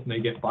 gets built and they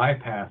get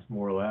bypassed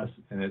more or less,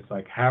 and it's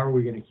like, how are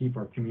we going to keep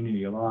our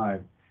community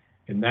alive?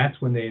 And that's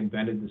when they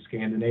invented the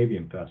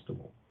Scandinavian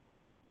Festival.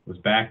 It was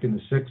back in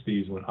the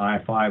 60s when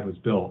I-5 was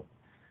built,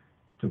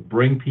 to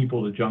bring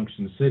people to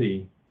Junction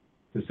City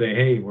to say,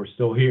 hey, we're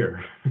still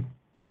here.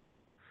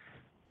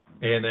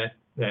 And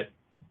that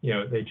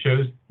they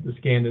chose the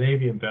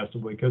Scandinavian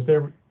Festival because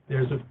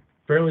there's a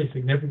fairly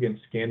significant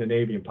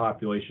Scandinavian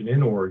population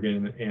in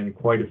Oregon, and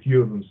quite a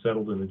few of them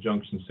settled in the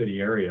Junction City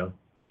area.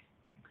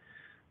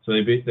 So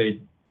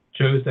they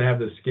chose to have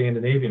the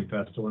Scandinavian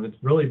Festival, and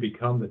it's really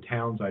become the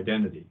town's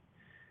identity,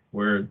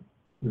 where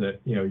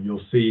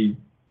you'll see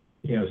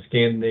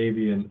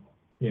Scandinavian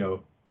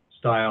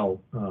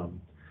style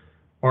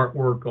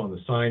artwork on the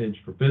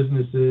signage for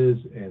businesses,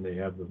 and they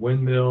have the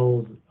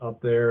windmills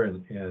up there,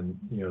 and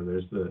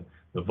there's the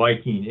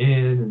Viking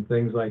Inn and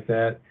things like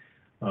that.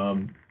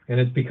 And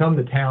it's become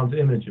the town's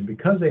image. And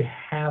because they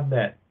have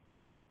that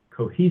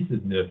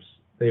cohesiveness,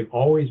 they've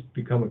always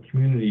become a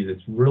community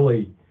that's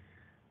really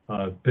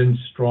been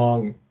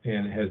strong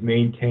and has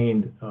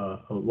maintained a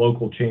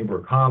local chamber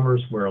of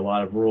commerce, where a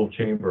lot of rural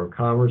chamber of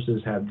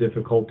commerces have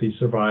difficulty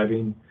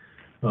surviving.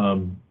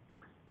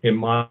 In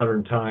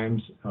modern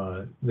times,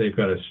 they've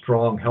got a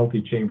strong,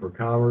 healthy chamber of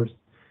commerce.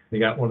 They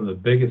got one of the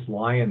biggest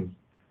Lions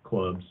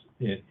clubs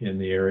in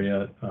the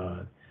area.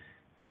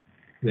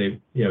 They,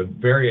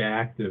 very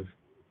active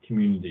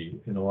community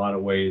in a lot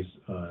of ways.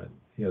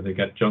 They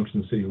got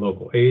Junction City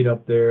Local Aid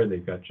up there.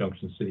 They've got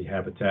Junction City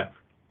Habitat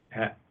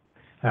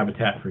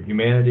for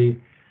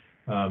Humanity.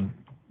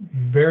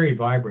 Very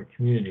vibrant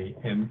community,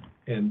 and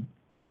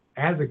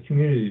as a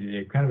community,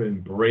 they've kind of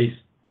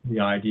embraced the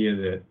idea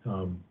that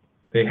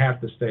they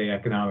have to stay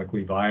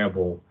economically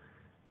viable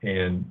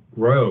and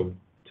grow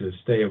to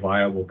stay a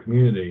viable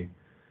community.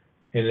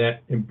 And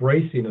that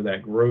embracing of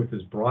that growth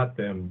has brought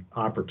them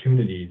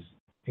opportunities,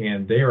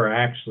 and they are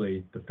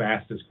actually the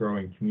fastest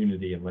growing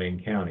community in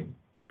Lane County,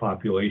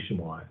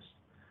 population-wise.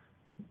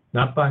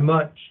 Not by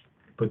much,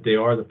 but they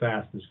are the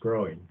fastest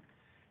growing.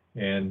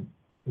 And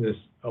this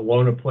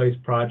Alona Place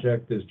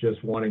project is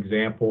just one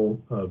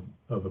example of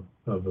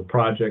a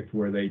project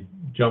where they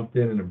jumped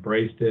in and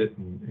embraced it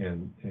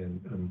and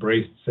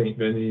embraced St.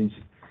 Vinny's,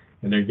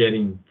 and they're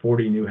getting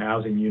 40 new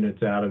housing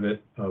units out of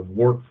it, of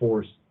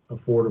workforce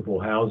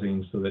affordable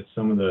housing, so that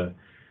some of the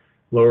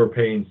lower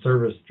paying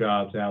service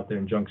jobs out there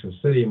in Junction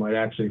City might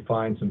actually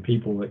find some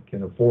people that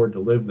can afford to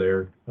live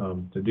there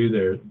to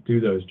do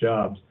those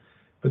jobs.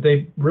 But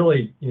they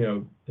really,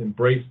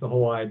 embraced the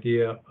whole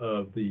idea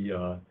of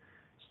the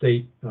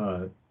state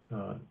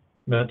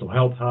mental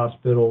health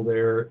hospital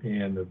there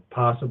and the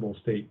possible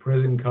state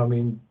prison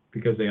coming,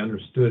 because they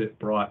understood it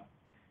brought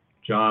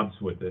jobs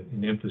with it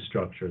and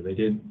infrastructure. They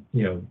didn't,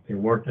 they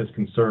weren't as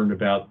concerned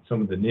about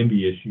some of the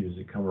NIMBY issues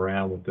that come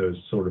around with those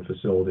sort of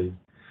facilities.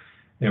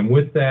 And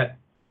with that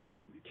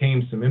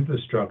came some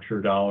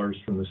infrastructure dollars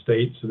from the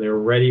state, so they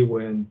were ready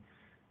when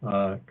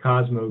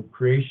Cosmo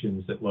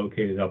Creations that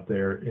located up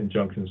there in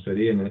Junction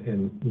City,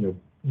 and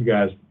you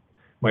guys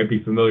might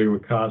be familiar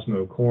with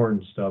Cosmo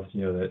corn stuff,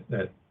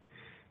 that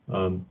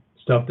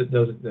stuff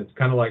that's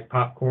kind of like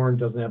popcorn,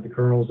 doesn't have the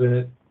kernels in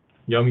it.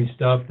 Yummy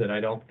stuff that I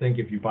don't think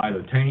if you buy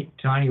the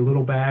tiny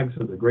little bags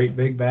or the great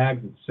big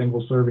bags, it's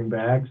single serving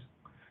bags,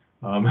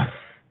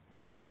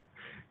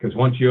 because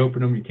once you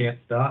open them, you can't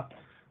stop.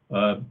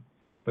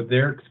 But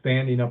they're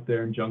expanding up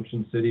there in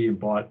Junction City and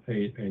bought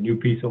a new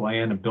piece of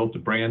land and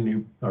building a brand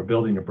new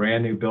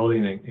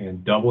building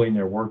and doubling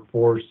their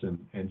workforce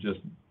and just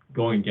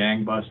going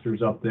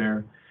gangbusters up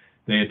there.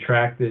 They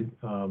attracted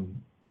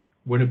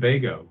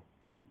Winnebago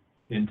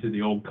into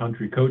the old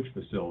country coach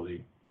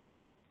facility,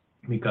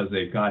 because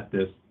they've got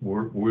this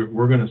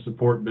we're going to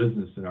support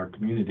business in our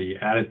community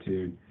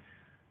attitude.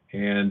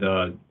 And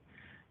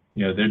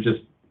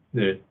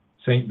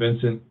St.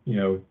 Vincent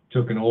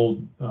took an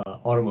old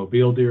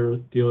automobile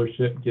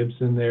dealership,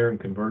 Gibson, there, and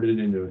converted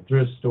it into a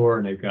thrift store,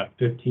 and they've got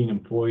 15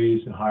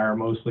 employees and hire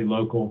mostly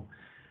local.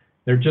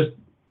 They're just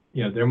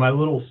they're my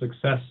little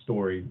success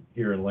story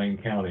here in Lane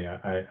County.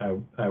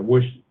 I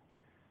wish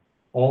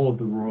all of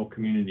the rural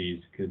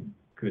communities could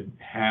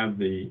have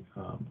the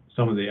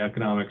some of the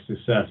economic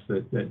success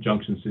that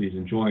Junction City is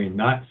enjoying.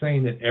 Not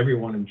saying that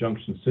everyone in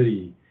Junction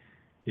City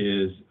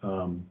is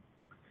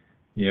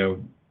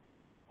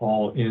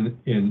all in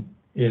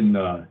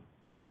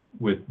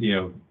with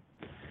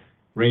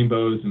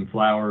rainbows and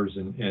flowers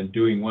and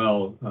doing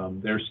well.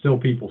 There's still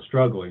people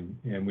struggling,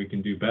 and we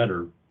can do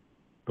better.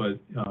 But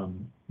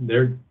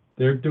they're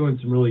doing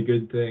some really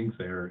good things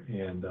there,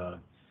 and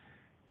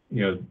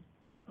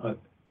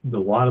a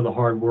lot of the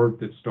hard work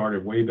that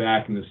started way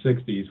back in the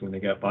 60s when they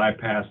got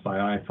bypassed by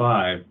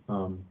I-5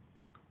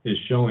 is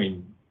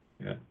showing,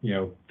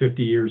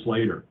 50 years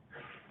later,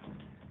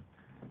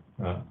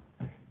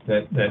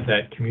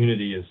 that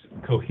community is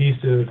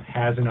cohesive,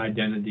 has an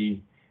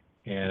identity,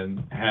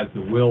 and has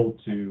the will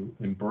to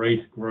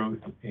embrace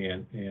growth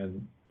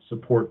and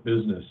support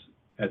business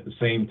at the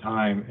same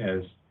time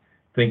as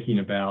thinking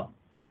about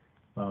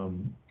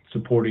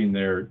supporting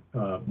their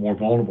more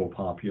vulnerable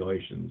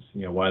populations.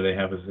 Why they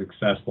have a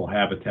successful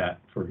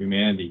Habitat for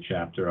Humanity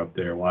chapter up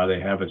there, why they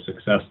have a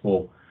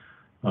successful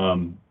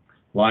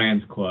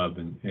Lions Club,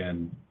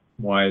 and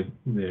why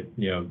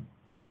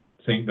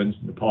St.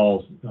 Vincent de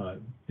Paul's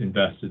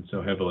invested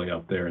so heavily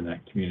up there in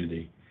that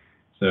community.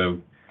 So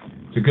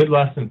it's a good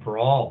lesson for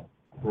all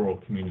rural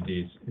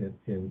communities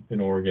in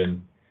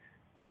Oregon,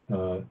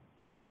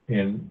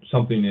 and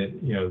something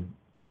that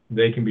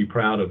they can be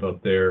proud of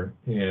up there.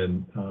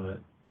 And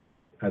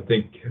I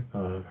think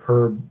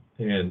Herb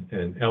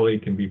and Ellie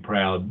can be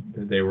proud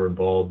that they were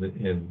involved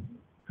in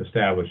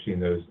establishing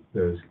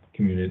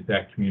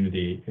that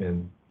community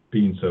and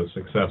being so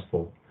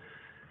successful.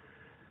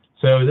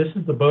 So this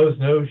is the Boze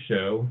Noze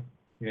Show,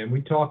 and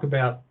we talk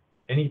about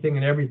anything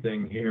and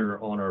everything here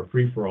on our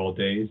free-for-all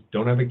days.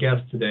 Don't have a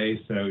guest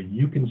today, so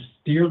you can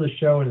steer the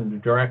show in the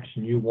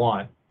direction you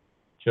want.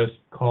 Just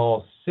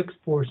call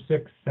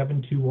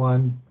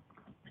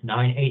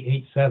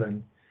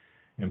 646-721-9887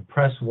 and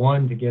press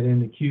 1 to get in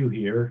the queue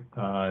here.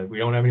 We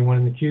don't have anyone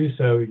in the queue,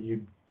 so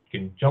you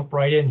can jump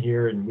right in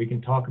here and we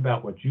can talk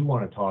about what you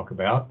want to talk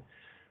about.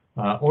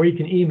 Or you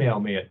can email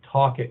me at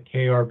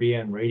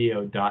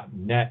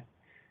talk@krbnradio.net.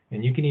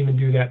 And you can even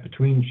do that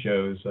between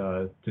shows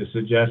to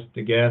suggest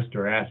a guest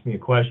or ask me a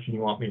question you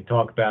want me to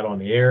talk about on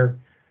the air.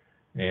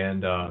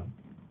 And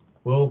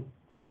we'll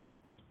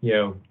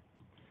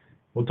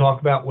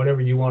talk about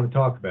whatever you want to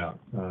talk about.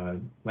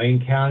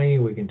 Lane County,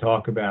 we can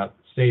talk about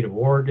the state of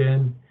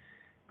Oregon.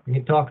 We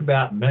can talk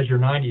about Measure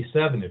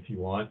 97 if you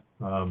want.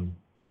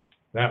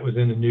 That was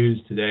in the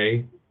news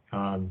today.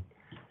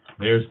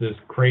 There's this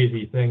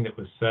crazy thing that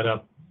was set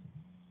up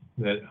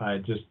that I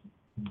just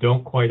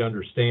don't quite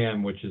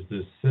understand, which is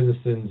this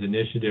Citizens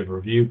Initiative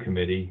Review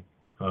Committee.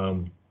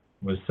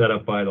 Was set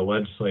up by the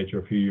legislature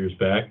a few years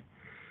back.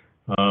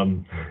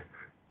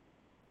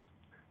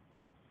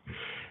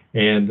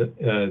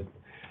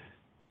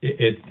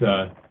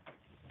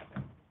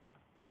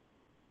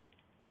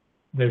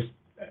 There's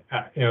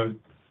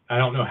I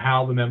don't know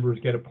how the members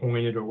get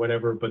appointed or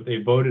whatever, but they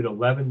voted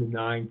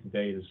 11-9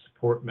 today to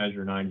support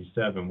Measure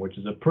 97, which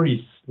is a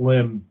pretty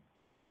slim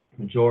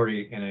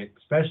majority, and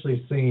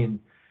especially seeing,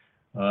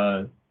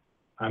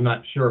 I'm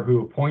not sure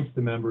who appoints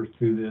the members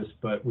to this,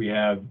 but we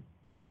have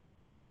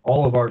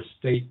all of our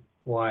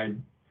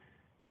statewide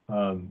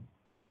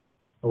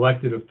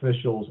elected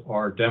officials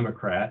are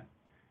Democrat,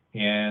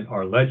 and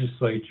our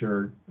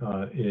legislature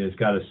is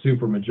got a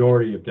super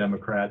majority of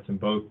Democrats in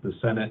both the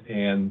Senate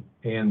and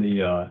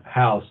the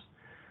House.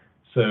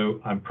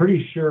 So I'm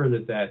pretty sure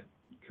that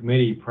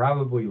committee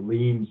probably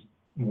leans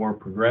more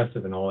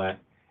progressive and all that.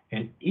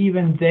 And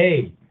even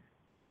they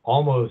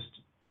almost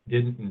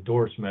didn't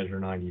endorse Measure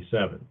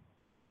 97,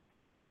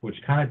 which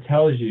kind of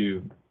tells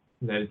you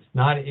that it's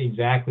not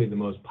exactly the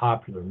most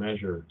popular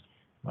measure.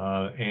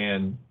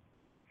 And,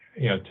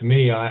 to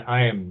me,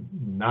 I am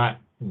not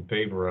in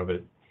favor of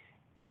it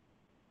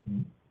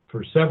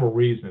for several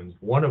reasons,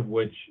 one of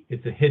which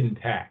it's a hidden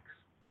tax.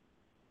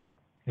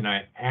 And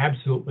I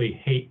absolutely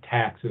hate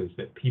taxes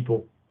that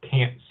people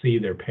can't see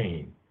they're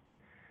paying.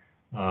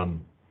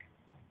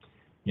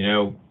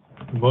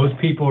 Most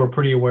people are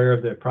pretty aware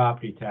of the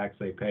property tax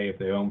they pay if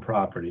they own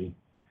property.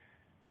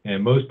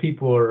 And most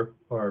people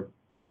are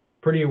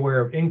pretty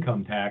aware of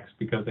income tax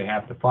because they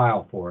have to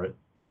file for it.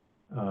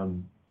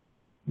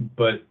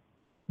 But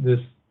this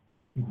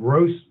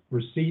gross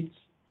receipts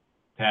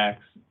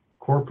tax,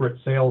 corporate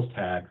sales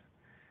tax,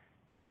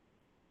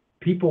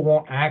 people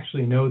won't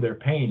actually know they're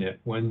paying it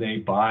when they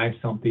buy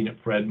something at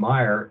Fred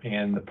Meyer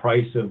and the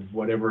price of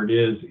whatever it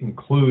is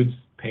includes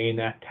paying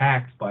that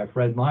tax by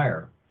Fred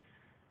Meyer.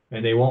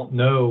 And they won't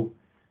know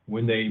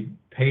when they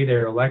pay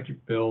their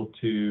electric bill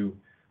to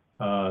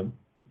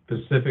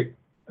Pacific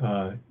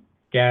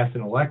Gas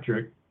and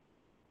Electric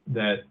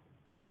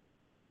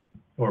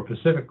or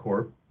Pacific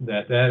Corp,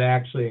 that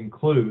actually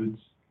includes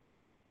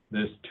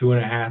this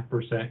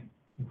 2.5%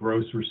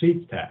 gross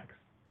receipts tax.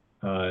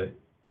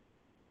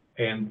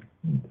 And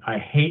I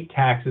hate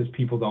taxes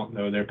people don't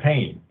know they're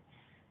paying,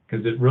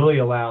 because it really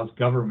allows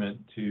government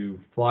to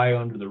fly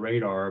under the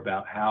radar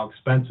about how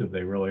expensive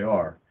they really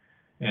are.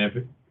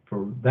 And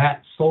for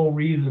that sole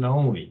reason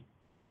only,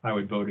 I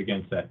would vote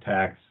against that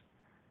tax.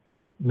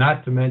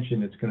 Not to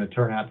mention it's going to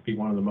turn out to be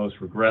one of the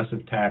most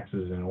regressive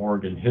taxes in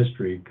Oregon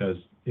history, because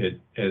it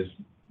is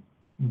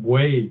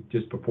way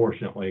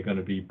disproportionately going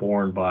to be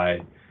borne by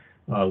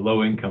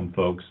low-income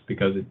folks,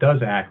 because it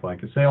does act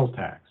like a sales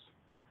tax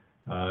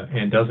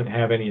and doesn't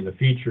have any of the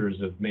features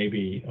of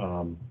maybe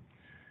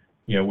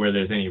where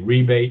there's any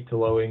rebate to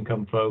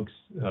low-income folks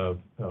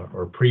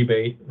or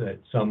prebate that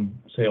some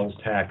sales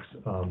tax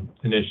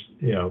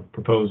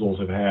proposals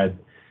have had.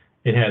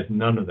 It has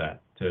none of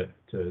that to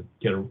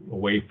get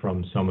away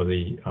from some of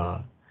the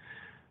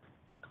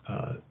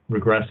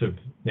regressive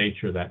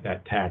nature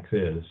that tax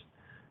is.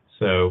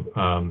 So,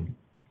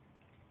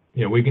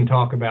 we can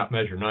talk about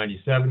Measure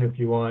 97 if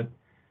you want.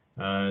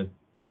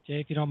 Jay,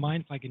 if you don't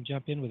mind, if I can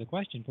jump in with a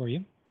question for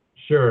you.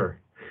 Sure.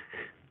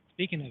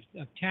 Speaking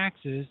of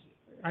taxes,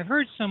 I've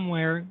heard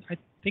somewhere, I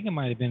think it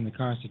might have been in the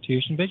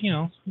Constitution, but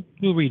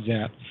who reads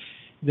that?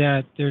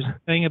 That there's a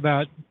thing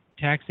about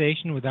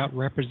taxation without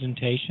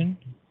representation.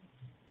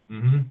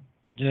 Mm-hmm.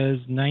 Does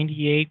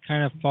 98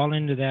 kind of fall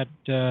into that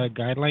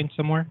guideline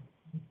somewhere?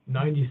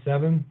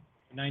 97?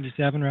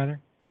 97, rather.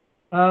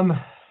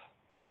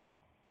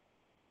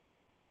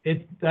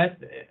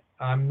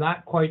 I'm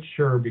not quite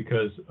sure,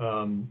 because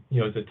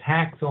it's a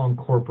tax on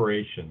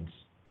corporations,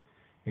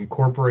 and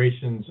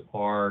corporations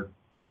are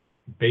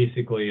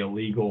basically a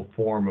legal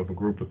form of a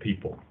group of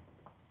people,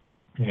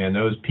 and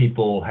those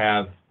people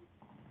have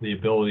the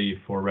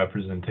ability for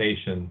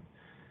representation.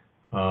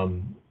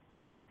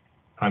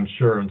 I'm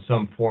sure in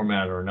some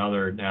format or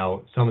another.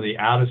 Now, some of the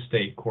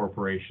out-of-state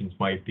corporations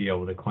might be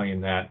able to claim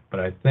that, but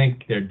I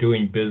think they're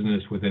doing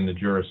business within the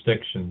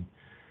jurisdiction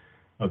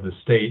of the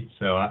state.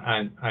 So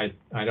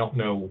I don't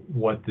know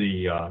what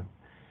the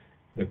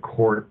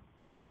court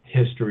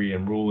history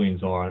and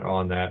rulings are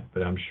on that,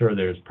 but I'm sure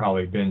there's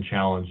probably been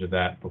challenge of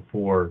that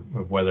before,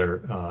 of whether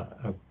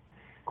a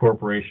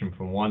corporation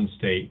from one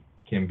state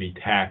can be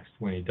taxed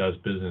when he does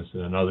business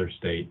in another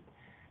state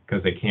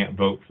because they can't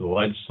vote for the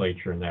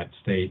legislature in that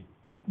state.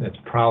 That's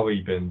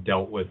probably been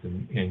dealt with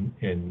in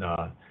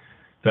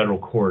federal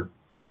court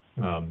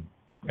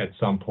at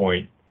some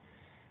point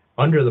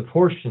under the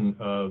portion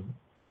of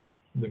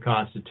the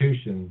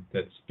Constitution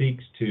that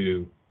speaks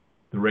to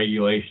the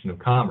regulation of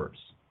commerce,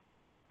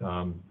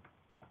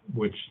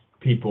 which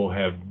people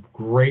have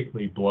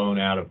greatly blown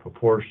out of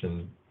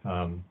proportion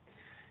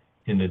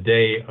in the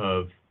day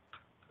of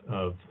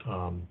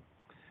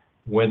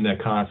when the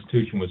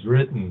Constitution was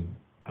written.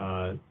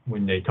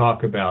 When they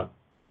talk about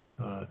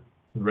the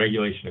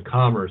regulation of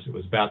commerce, it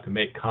was about to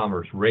make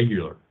commerce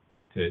regular,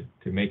 to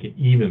make it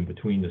even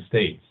between the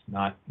states,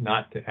 not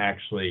to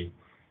actually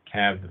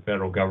have the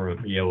federal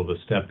government be able to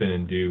step in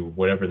and do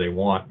whatever they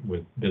want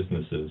with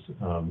businesses,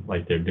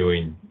 like they're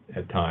doing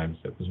at times.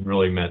 It was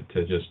really meant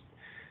to just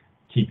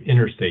keep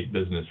interstate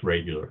business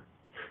regular.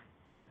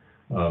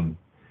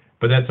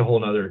 But that's a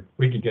whole other,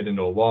 we could get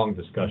into a long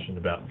discussion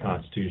about the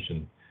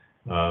Constitution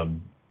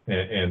and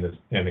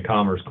the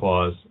Commerce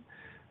Clause.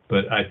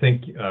 But I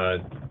think,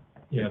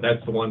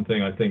 that's the one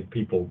thing I think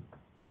people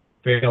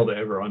fail to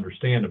ever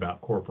understand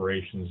about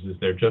corporations, is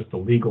they're just a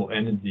legal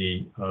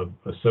entity of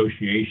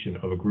association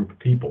of a group of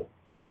people.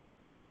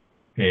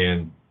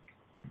 And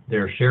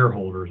their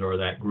shareholders are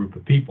that group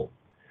of people.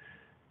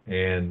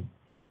 And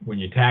when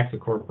you tax a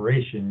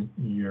corporation,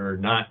 you're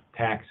not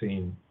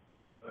taxing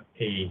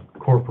a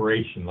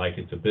corporation like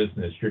it's a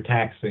business. You're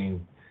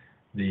taxing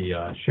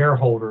the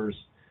shareholders,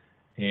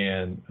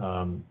 and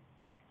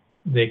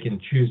they can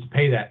choose to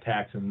pay that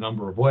tax in a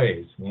number of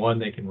ways. One,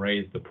 they can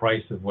raise the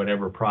price of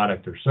whatever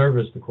product or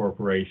service the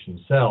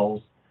corporation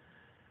sells,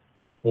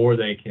 or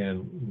they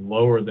can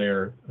lower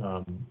their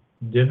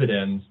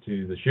dividends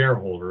to the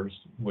shareholders,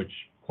 which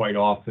quite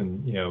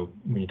often,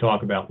 when you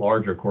talk about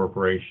larger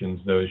corporations,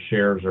 those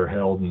shares are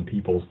held in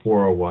people's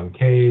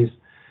 401ks,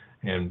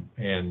 and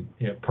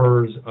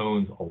PERS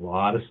owns a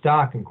lot of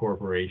stock in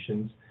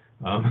corporations.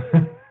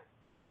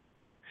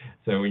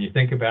 So when you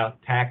think about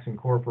taxing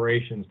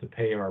corporations to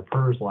pay our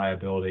PERS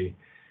liability,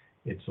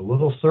 it's a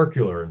little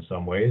circular in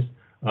some ways,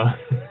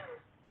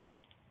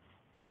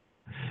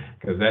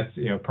 because that's,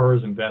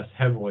 PERS invests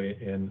heavily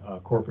in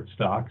corporate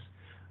stocks,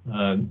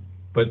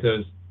 but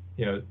those,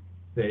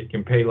 they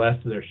can pay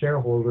less to their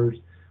shareholders,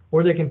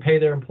 or they can pay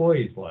their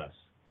employees less,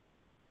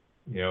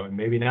 and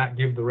maybe not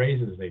give the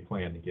raises they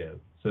plan to give.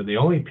 So the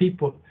only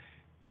people,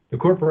 the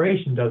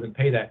corporation doesn't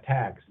pay that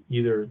tax.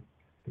 Either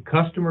the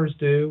customers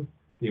do,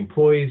 the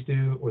employees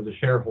do, or the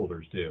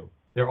shareholders do.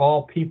 They're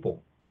all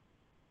people.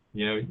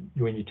 When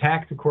you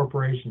tax a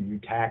corporation, you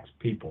tax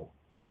people.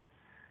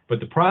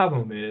 But the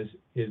problem is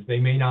they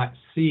may not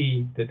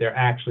see that they're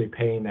actually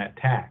paying that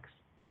tax.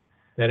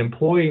 That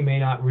employee may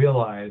not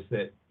realize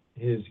that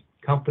his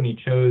company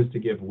chose to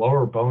give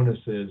lower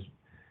bonuses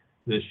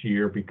this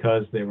year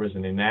because there was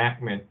an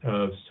enactment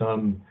of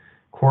some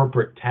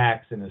corporate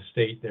tax in a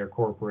state their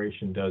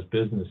corporation does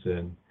business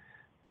in.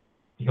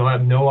 He'll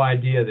have no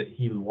idea that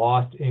he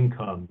lost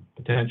income,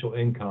 potential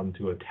income,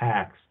 to a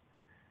tax,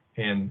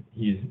 and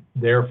he's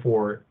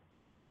therefore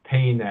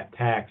paying that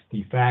tax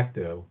de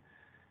facto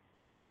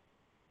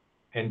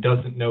and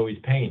doesn't know he's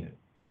paying it,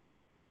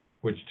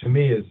 which to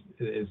me is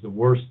the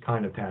worst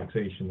kind of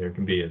taxation there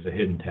can be, is a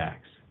hidden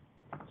tax.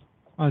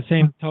 On the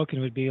same token,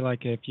 would be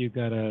like if you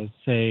got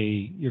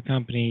say your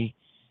company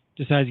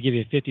decides to give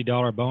you a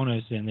 $50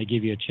 bonus and they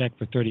give you a check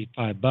for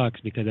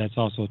 $35 because that's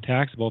also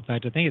taxable. In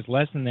fact, I think it's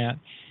less than that,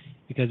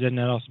 because then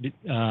that also be,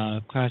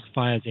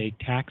 classify as a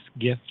tax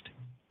gift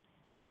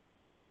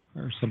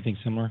or something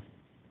similar.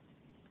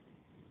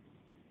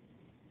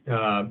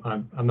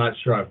 I'm not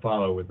sure I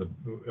follow with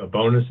a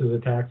bonus as a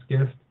tax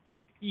gift.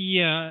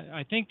 Yeah,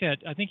 I think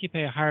you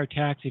pay a higher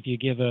tax if you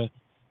give a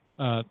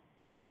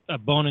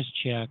bonus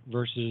check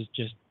versus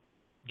just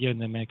giving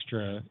them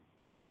extra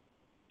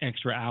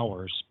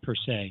hours per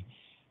se.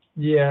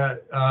 Yeah,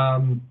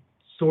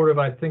 sort of.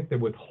 I think the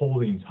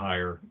withholding's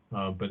higher,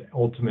 but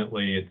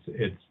ultimately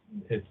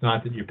it's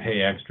not that you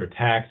pay extra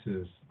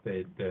taxes.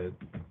 The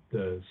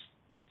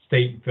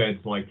state and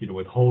feds like you to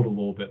withhold a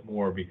little bit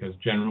more, because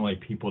generally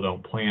people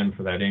don't plan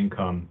for that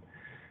income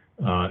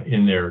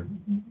in their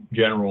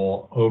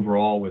general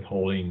overall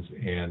withholdings,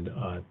 and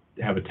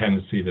have a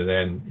tendency to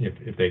then,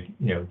 if they,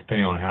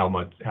 depending on how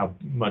much of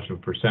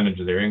a percentage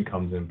of their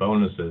income's in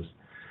bonuses,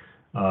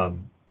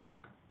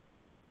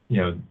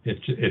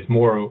 it's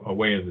more a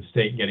way of the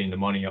state getting the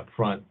money up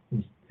front,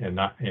 and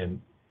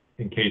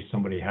in case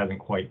somebody hasn't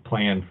quite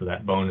planned for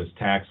that bonus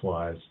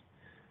tax-wise,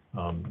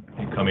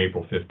 and come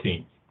April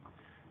 15th.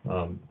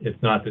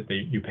 It's not that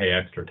you pay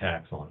extra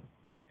tax on it.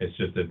 It's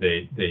just that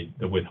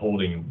the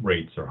withholding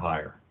rates are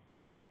higher.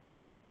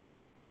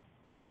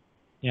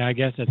 Yeah, I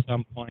guess at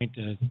some point,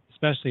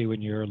 especially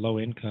when you're low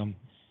income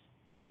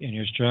and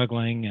you're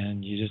struggling,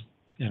 and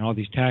and all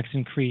these tax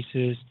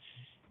increases,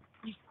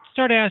 you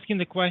start asking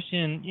the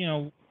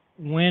question,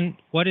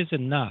 what is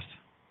enough?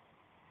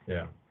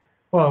 Yeah.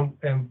 Well,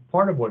 and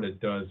part of what it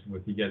does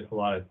with, you get a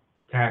lot of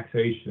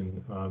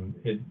taxation,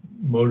 it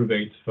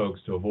motivates folks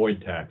to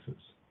avoid taxes.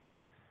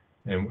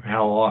 And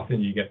how often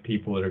you get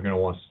people that are going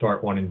to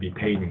start wanting to be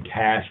paid in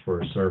cash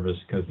for a service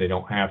because they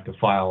don't have to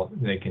file,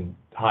 they can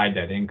hide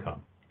that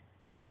income.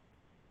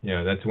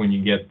 That's when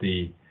you get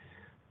the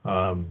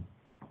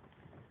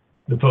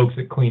folks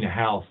that clean a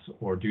house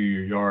or do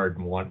your yard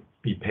and want to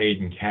be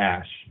paid in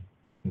cash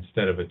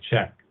instead of a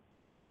check.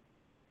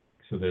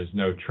 So there's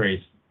no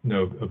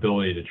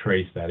ability to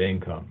trace that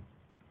income,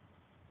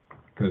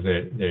 because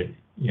they're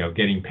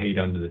getting paid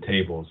under the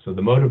table. So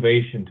the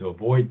motivation to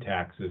avoid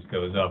taxes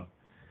goes up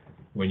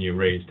when you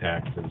raise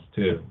taxes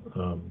too,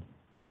 and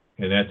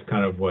that's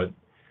kind of what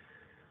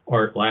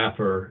Art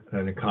Laffer,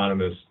 an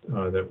economist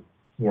that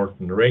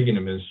worked in the Reagan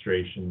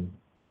administration,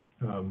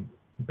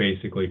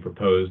 basically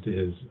proposed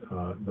his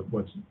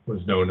what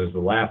was known as the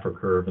Laffer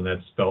curve, and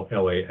that's spelled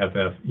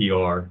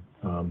Laffer,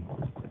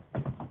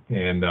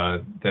 and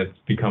that's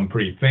become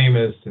pretty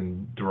famous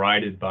and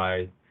derided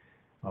by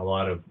a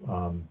lot of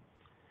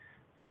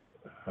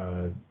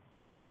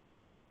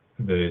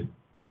the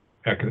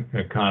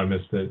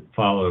economists that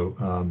follow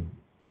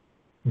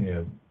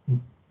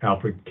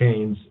Alfred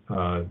Keynes,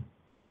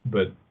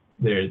 but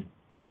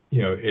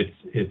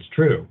it's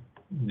true.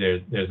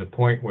 There's a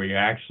point where you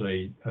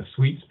actually, a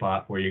sweet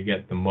spot where you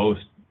get the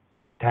most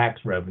tax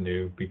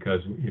revenue,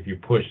 because if you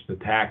push the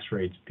tax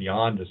rates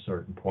beyond a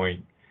certain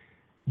point,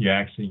 you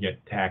actually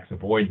get tax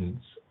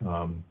avoidance,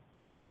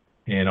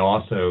 and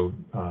also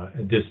a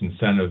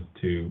disincentive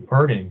to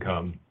earn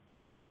income,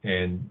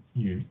 and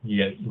you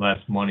get less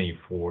money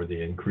for the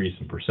increase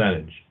in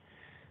percentage.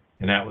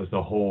 And that was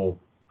the whole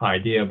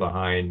idea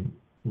behind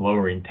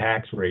lowering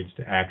tax rates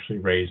to actually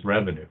raise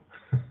revenue,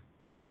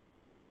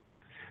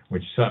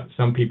 which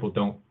some people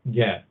don't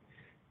get.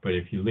 But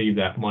if you leave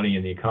that money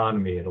in the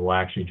economy, it'll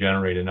actually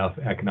generate enough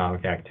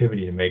economic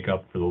activity to make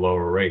up for the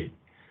lower rate.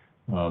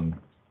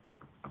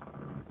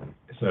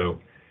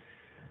 So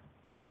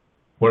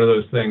one of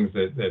those things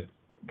that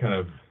kind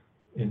of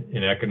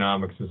in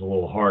economics is a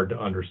little hard to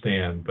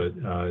understand, but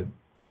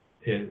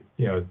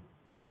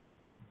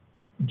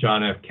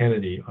John F.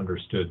 Kennedy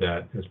understood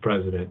that as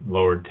president, and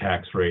lowered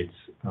tax rates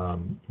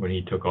when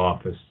he took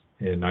office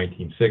in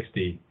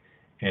 1960,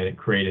 and it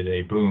created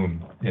a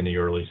boom in the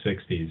early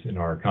 60s in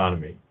our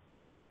economy.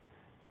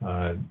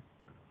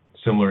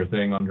 Similar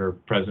thing under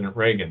President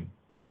Reagan,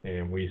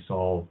 and we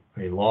saw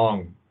a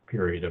long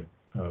period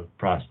of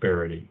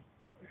prosperity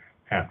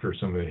after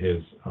some of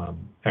his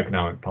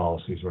economic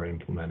policies were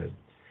implemented.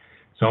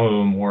 Some of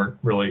them weren't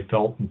really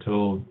felt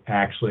until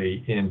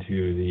actually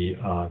into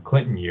the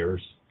Clinton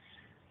years,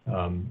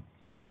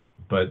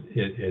 but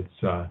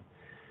it's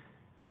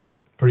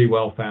pretty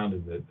well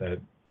founded that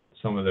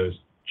some of those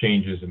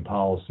changes in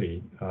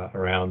policy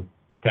around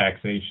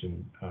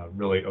taxation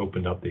really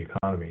opened up the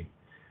economy,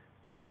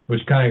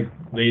 which kind of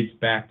leads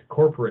back to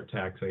corporate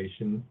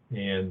taxation.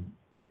 And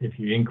if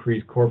you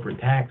increase corporate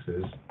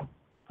taxes,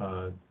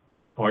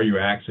 are you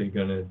actually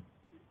going to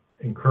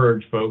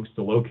encourage folks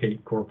to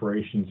locate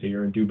corporations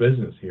here and do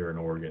business here in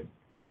Oregon?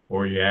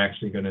 Or are you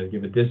actually going to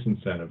give a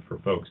disincentive for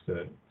folks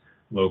to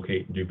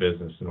locate and do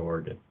business in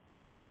Oregon?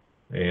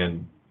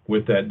 And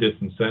with that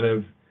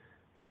disincentive,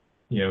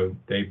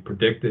 they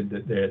predicted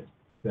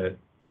that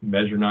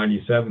Measure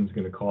 97 is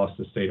going to cost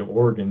the state of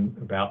Oregon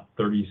about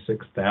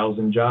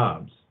 36,000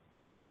 jobs,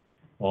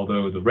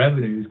 although the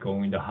revenue is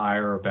going to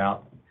hire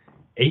about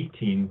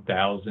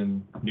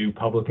 18,000 new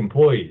public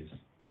employees.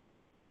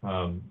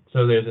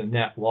 So there's a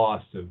net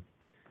loss of,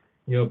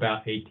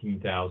 about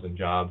 18,000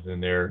 jobs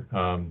in there.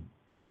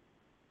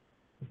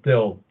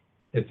 Still,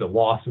 it's a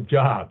loss of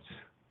jobs,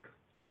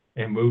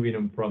 and moving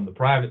them from the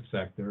private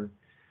sector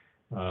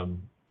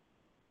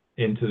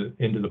into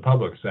the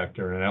public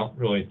sector. And I don't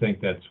really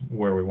think that's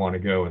where we want to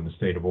go in the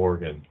state of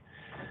Oregon.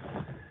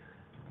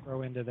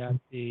 Throw into that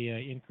the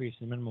increase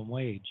in minimum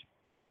wage.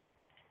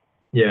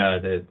 Yeah,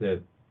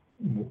 that's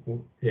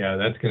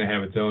going to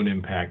have its own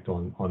impact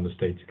on the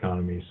state's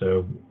economy.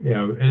 So,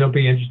 it'll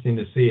be interesting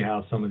to see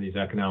how some of these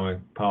economic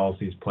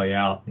policies play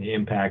out. The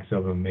impacts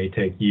of them may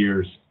take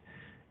years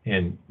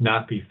and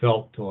not be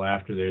felt till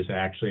after there's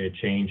actually a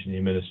change in the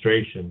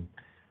administration.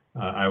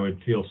 I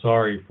would feel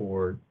sorry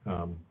for,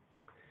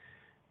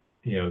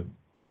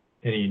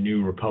 any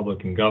new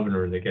Republican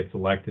governor that gets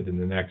elected in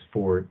the next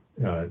 4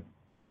 to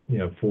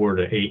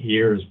 8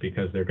 years,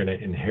 because they're going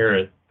to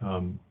inherit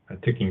a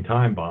ticking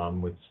time bomb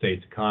with the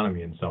state's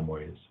economy in some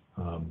ways.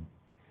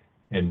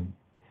 And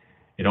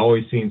it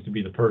always seems to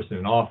be the person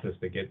in office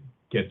that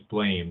gets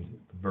blamed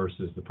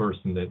versus the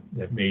person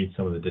that made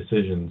some of the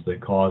decisions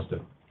that caused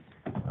it.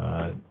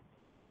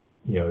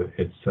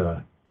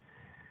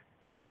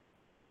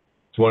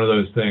 It's one of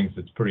those things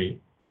that's pretty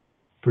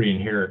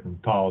inherent in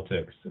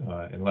politics,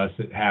 unless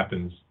it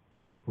happens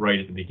right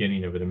at the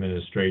beginning of an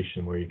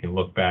administration where you can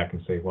look back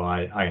and say, well,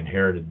 I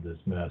inherited this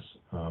mess.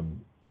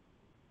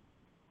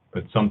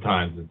 But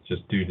sometimes it's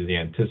just due to the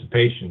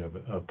anticipation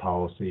of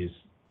policies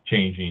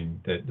changing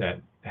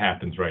that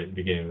happens right at the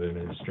beginning of the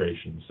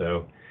administration.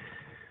 So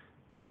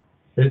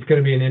it's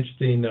going to be an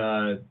interesting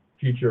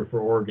future for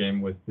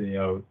Oregon with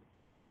the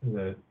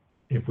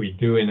if we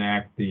do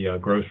enact the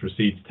gross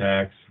receipts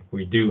tax, if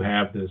we do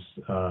have this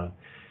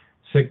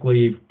sick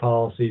leave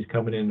policies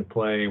coming into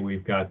play,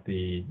 we've got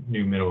the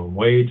new minimum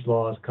wage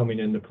laws coming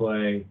into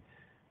play.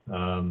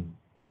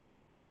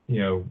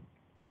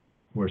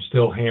 We're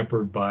still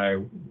hampered by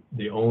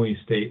the only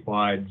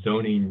statewide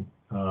zoning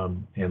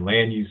and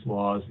land use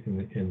laws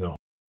in the.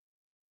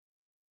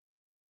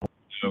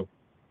 So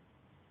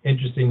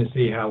interesting to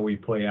see how we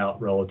play out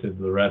relative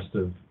to the rest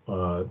of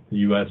the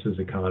U.S.'s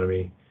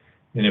economy,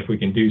 and if we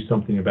can do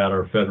something about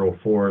our federal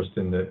forest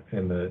and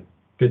the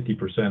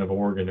 50% of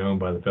Oregon owned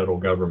by the federal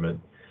government.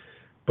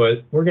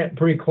 But we're getting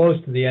pretty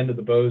close to the end of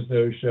the Boze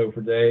Noze show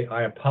for today.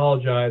 I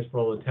apologize for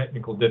all the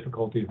technical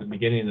difficulties at the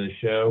beginning of the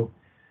show.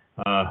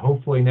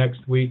 Hopefully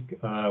next week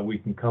we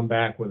can come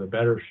back with a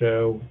better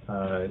show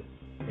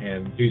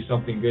and do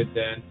something good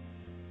then.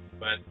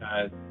 But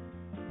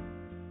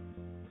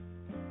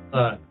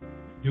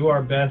do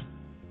our best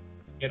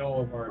to get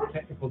all of our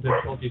technical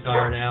difficulties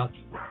ironed out,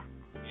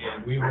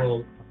 and we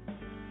will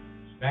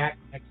be back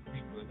next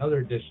week with another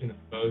edition of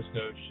the Boze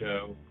Noze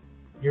show,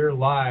 here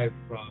live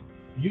from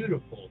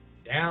beautiful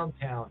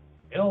downtown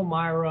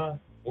Elmira,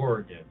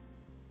 Oregon.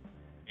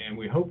 And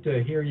we hope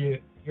to hear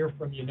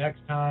from you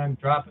next time.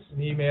 Drop us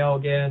an email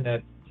again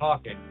at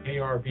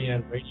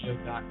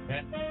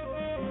talk@krbnradio.net.